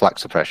was flak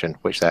suppression,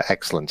 which they're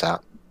excellent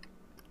at.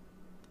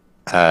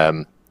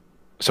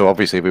 So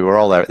obviously if we were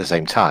all there at the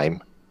same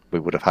time, we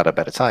would have had a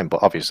better time.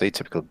 But obviously,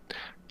 typical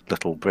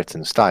Little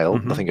Britain style,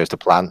 nothing goes to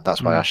plan.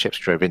 That's why our ships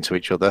drove into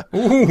each other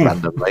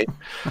randomly.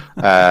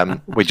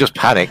 We just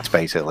panicked,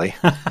 basically.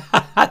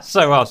 That's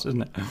so us,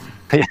 isn't it?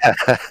 Yeah.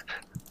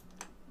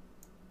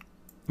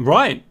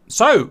 Right.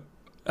 So,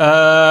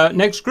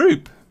 next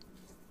group.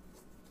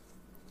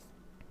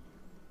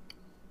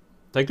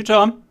 Take your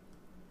time.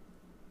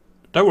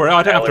 Don't worry,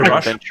 I don't have to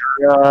rush.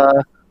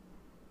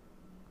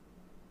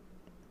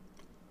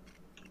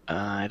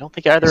 I don't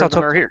think either of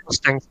them are here.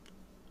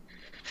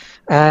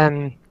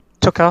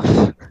 Took off,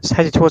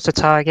 headed towards the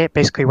target,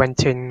 basically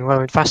went in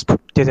low and fast,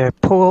 did a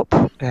pull-up,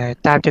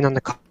 dived in on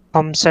the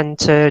comm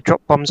center,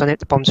 dropped bombs on it,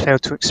 the bombs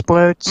failed to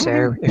explode,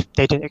 so if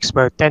they didn't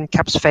explode then,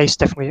 Cap's face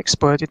definitely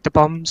exploded the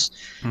bombs.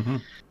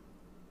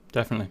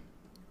 Definitely.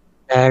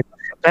 Shut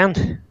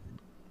down.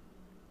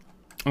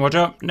 Watch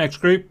out, next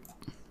group.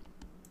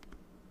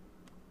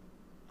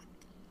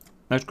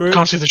 Next group.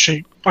 Can't see the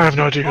sheep. I have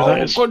no idea who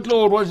that is. Good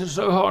lord, why is it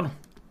so hard?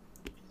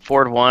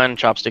 Ford 1,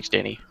 Chopsticks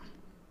Danny.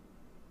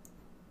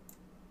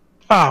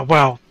 Ah,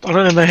 well, I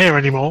don't think they're here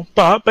anymore,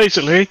 but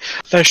basically,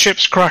 their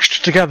ships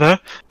crashed together,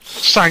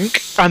 sank,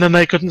 and then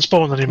they couldn't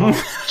spawn anymore,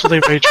 so they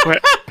rage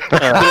quit.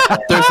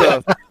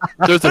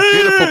 There's a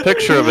beautiful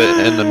picture of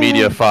it in the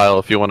media file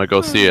if you want to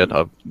go see it.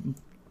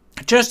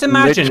 Just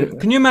imagine,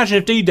 can you imagine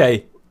if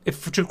D-Day,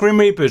 if the Grim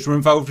Reapers were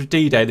involved with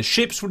D-Day, the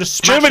ships would have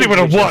smashed Germany would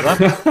have won!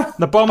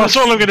 The bombers... That's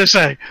all I'm going to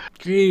say.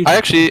 Jeez. I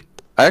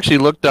actually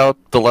looked out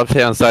the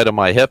left-hand side of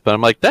my hip, and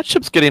I'm like, that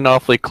ship's getting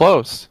awfully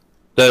close.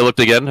 Then I looked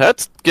again.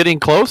 That's getting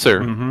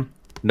closer.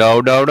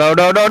 No. I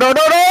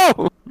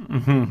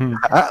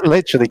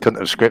literally couldn't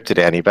have scripted it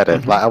any better.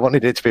 Like I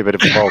wanted it to be a bit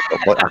of a ball,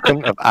 but I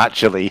couldn't have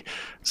actually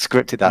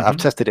scripted that. I've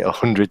tested it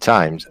 100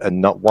 times, and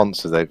not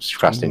once have they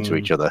crashed into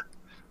each other.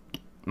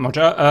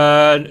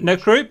 Roger.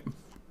 Next group.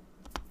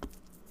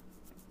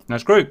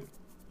 Next group.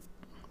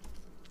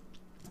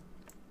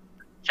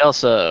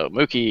 Kelso,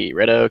 Mookie,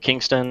 Redo,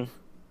 Kingston.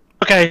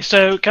 Okay,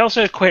 so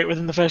Kelso quit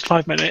within the first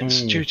 5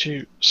 minutes due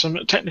to some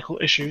technical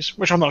issues,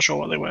 which I'm not sure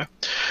what they were.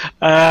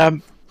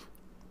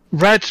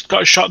 Red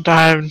got shot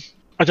down.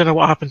 I don't know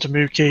what happened to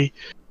Mookie.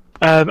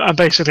 And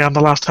basically, I'm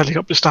the last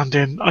helicopter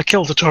standing. I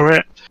killed the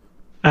turret.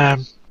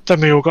 Then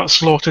we all got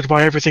slaughtered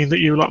by everything that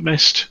you lot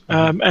missed.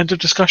 End of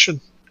discussion.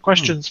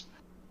 Questions?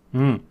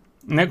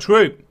 Next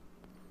group.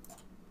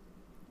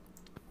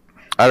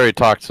 I already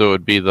talked, so it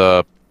would be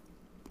the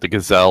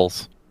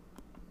Gazelles.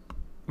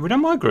 We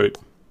done my group.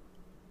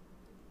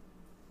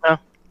 No.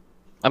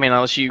 I mean,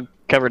 unless you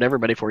covered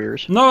everybody for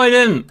yours. No, I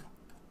didn't.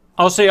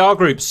 I'll see our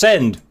group.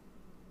 Send.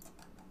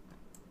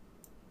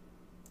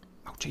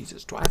 Oh,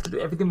 Jesus. Do I have to do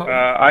everything?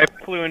 I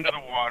flew into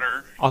the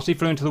water. RC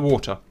flew into the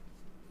water.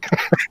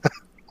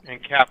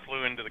 And Cap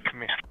flew into the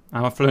command.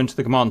 And I flew into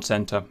the command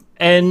center.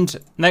 End.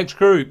 Next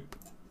group.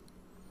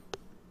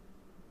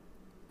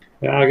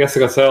 Yeah, I guess the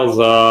Gazelles,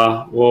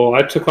 well,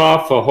 I took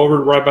off,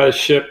 hovered right by the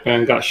ship,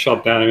 and got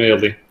shot down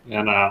immediately.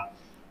 And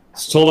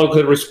was told I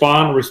could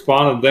respond,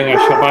 and then I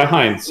shot by a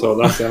hind. So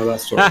that's the end of that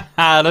story.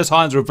 Those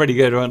hinds were pretty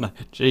good, weren't they?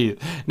 Jeez.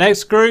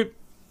 Next group.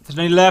 There's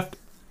any left.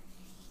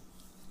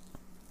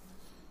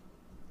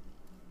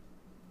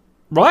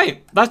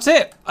 Right, that's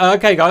it.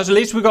 Okay, guys, at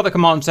least we got the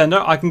command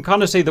center. I can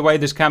kind of see the way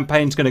this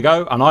campaign's going to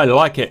go, and I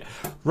like it.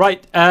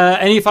 Right,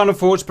 any final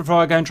thoughts before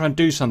I go and try and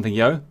do something,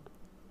 yo?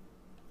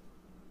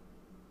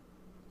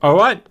 All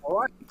right.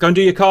 Go and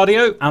do your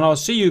cardio, and I'll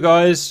see you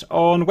guys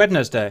on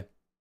Wednesday.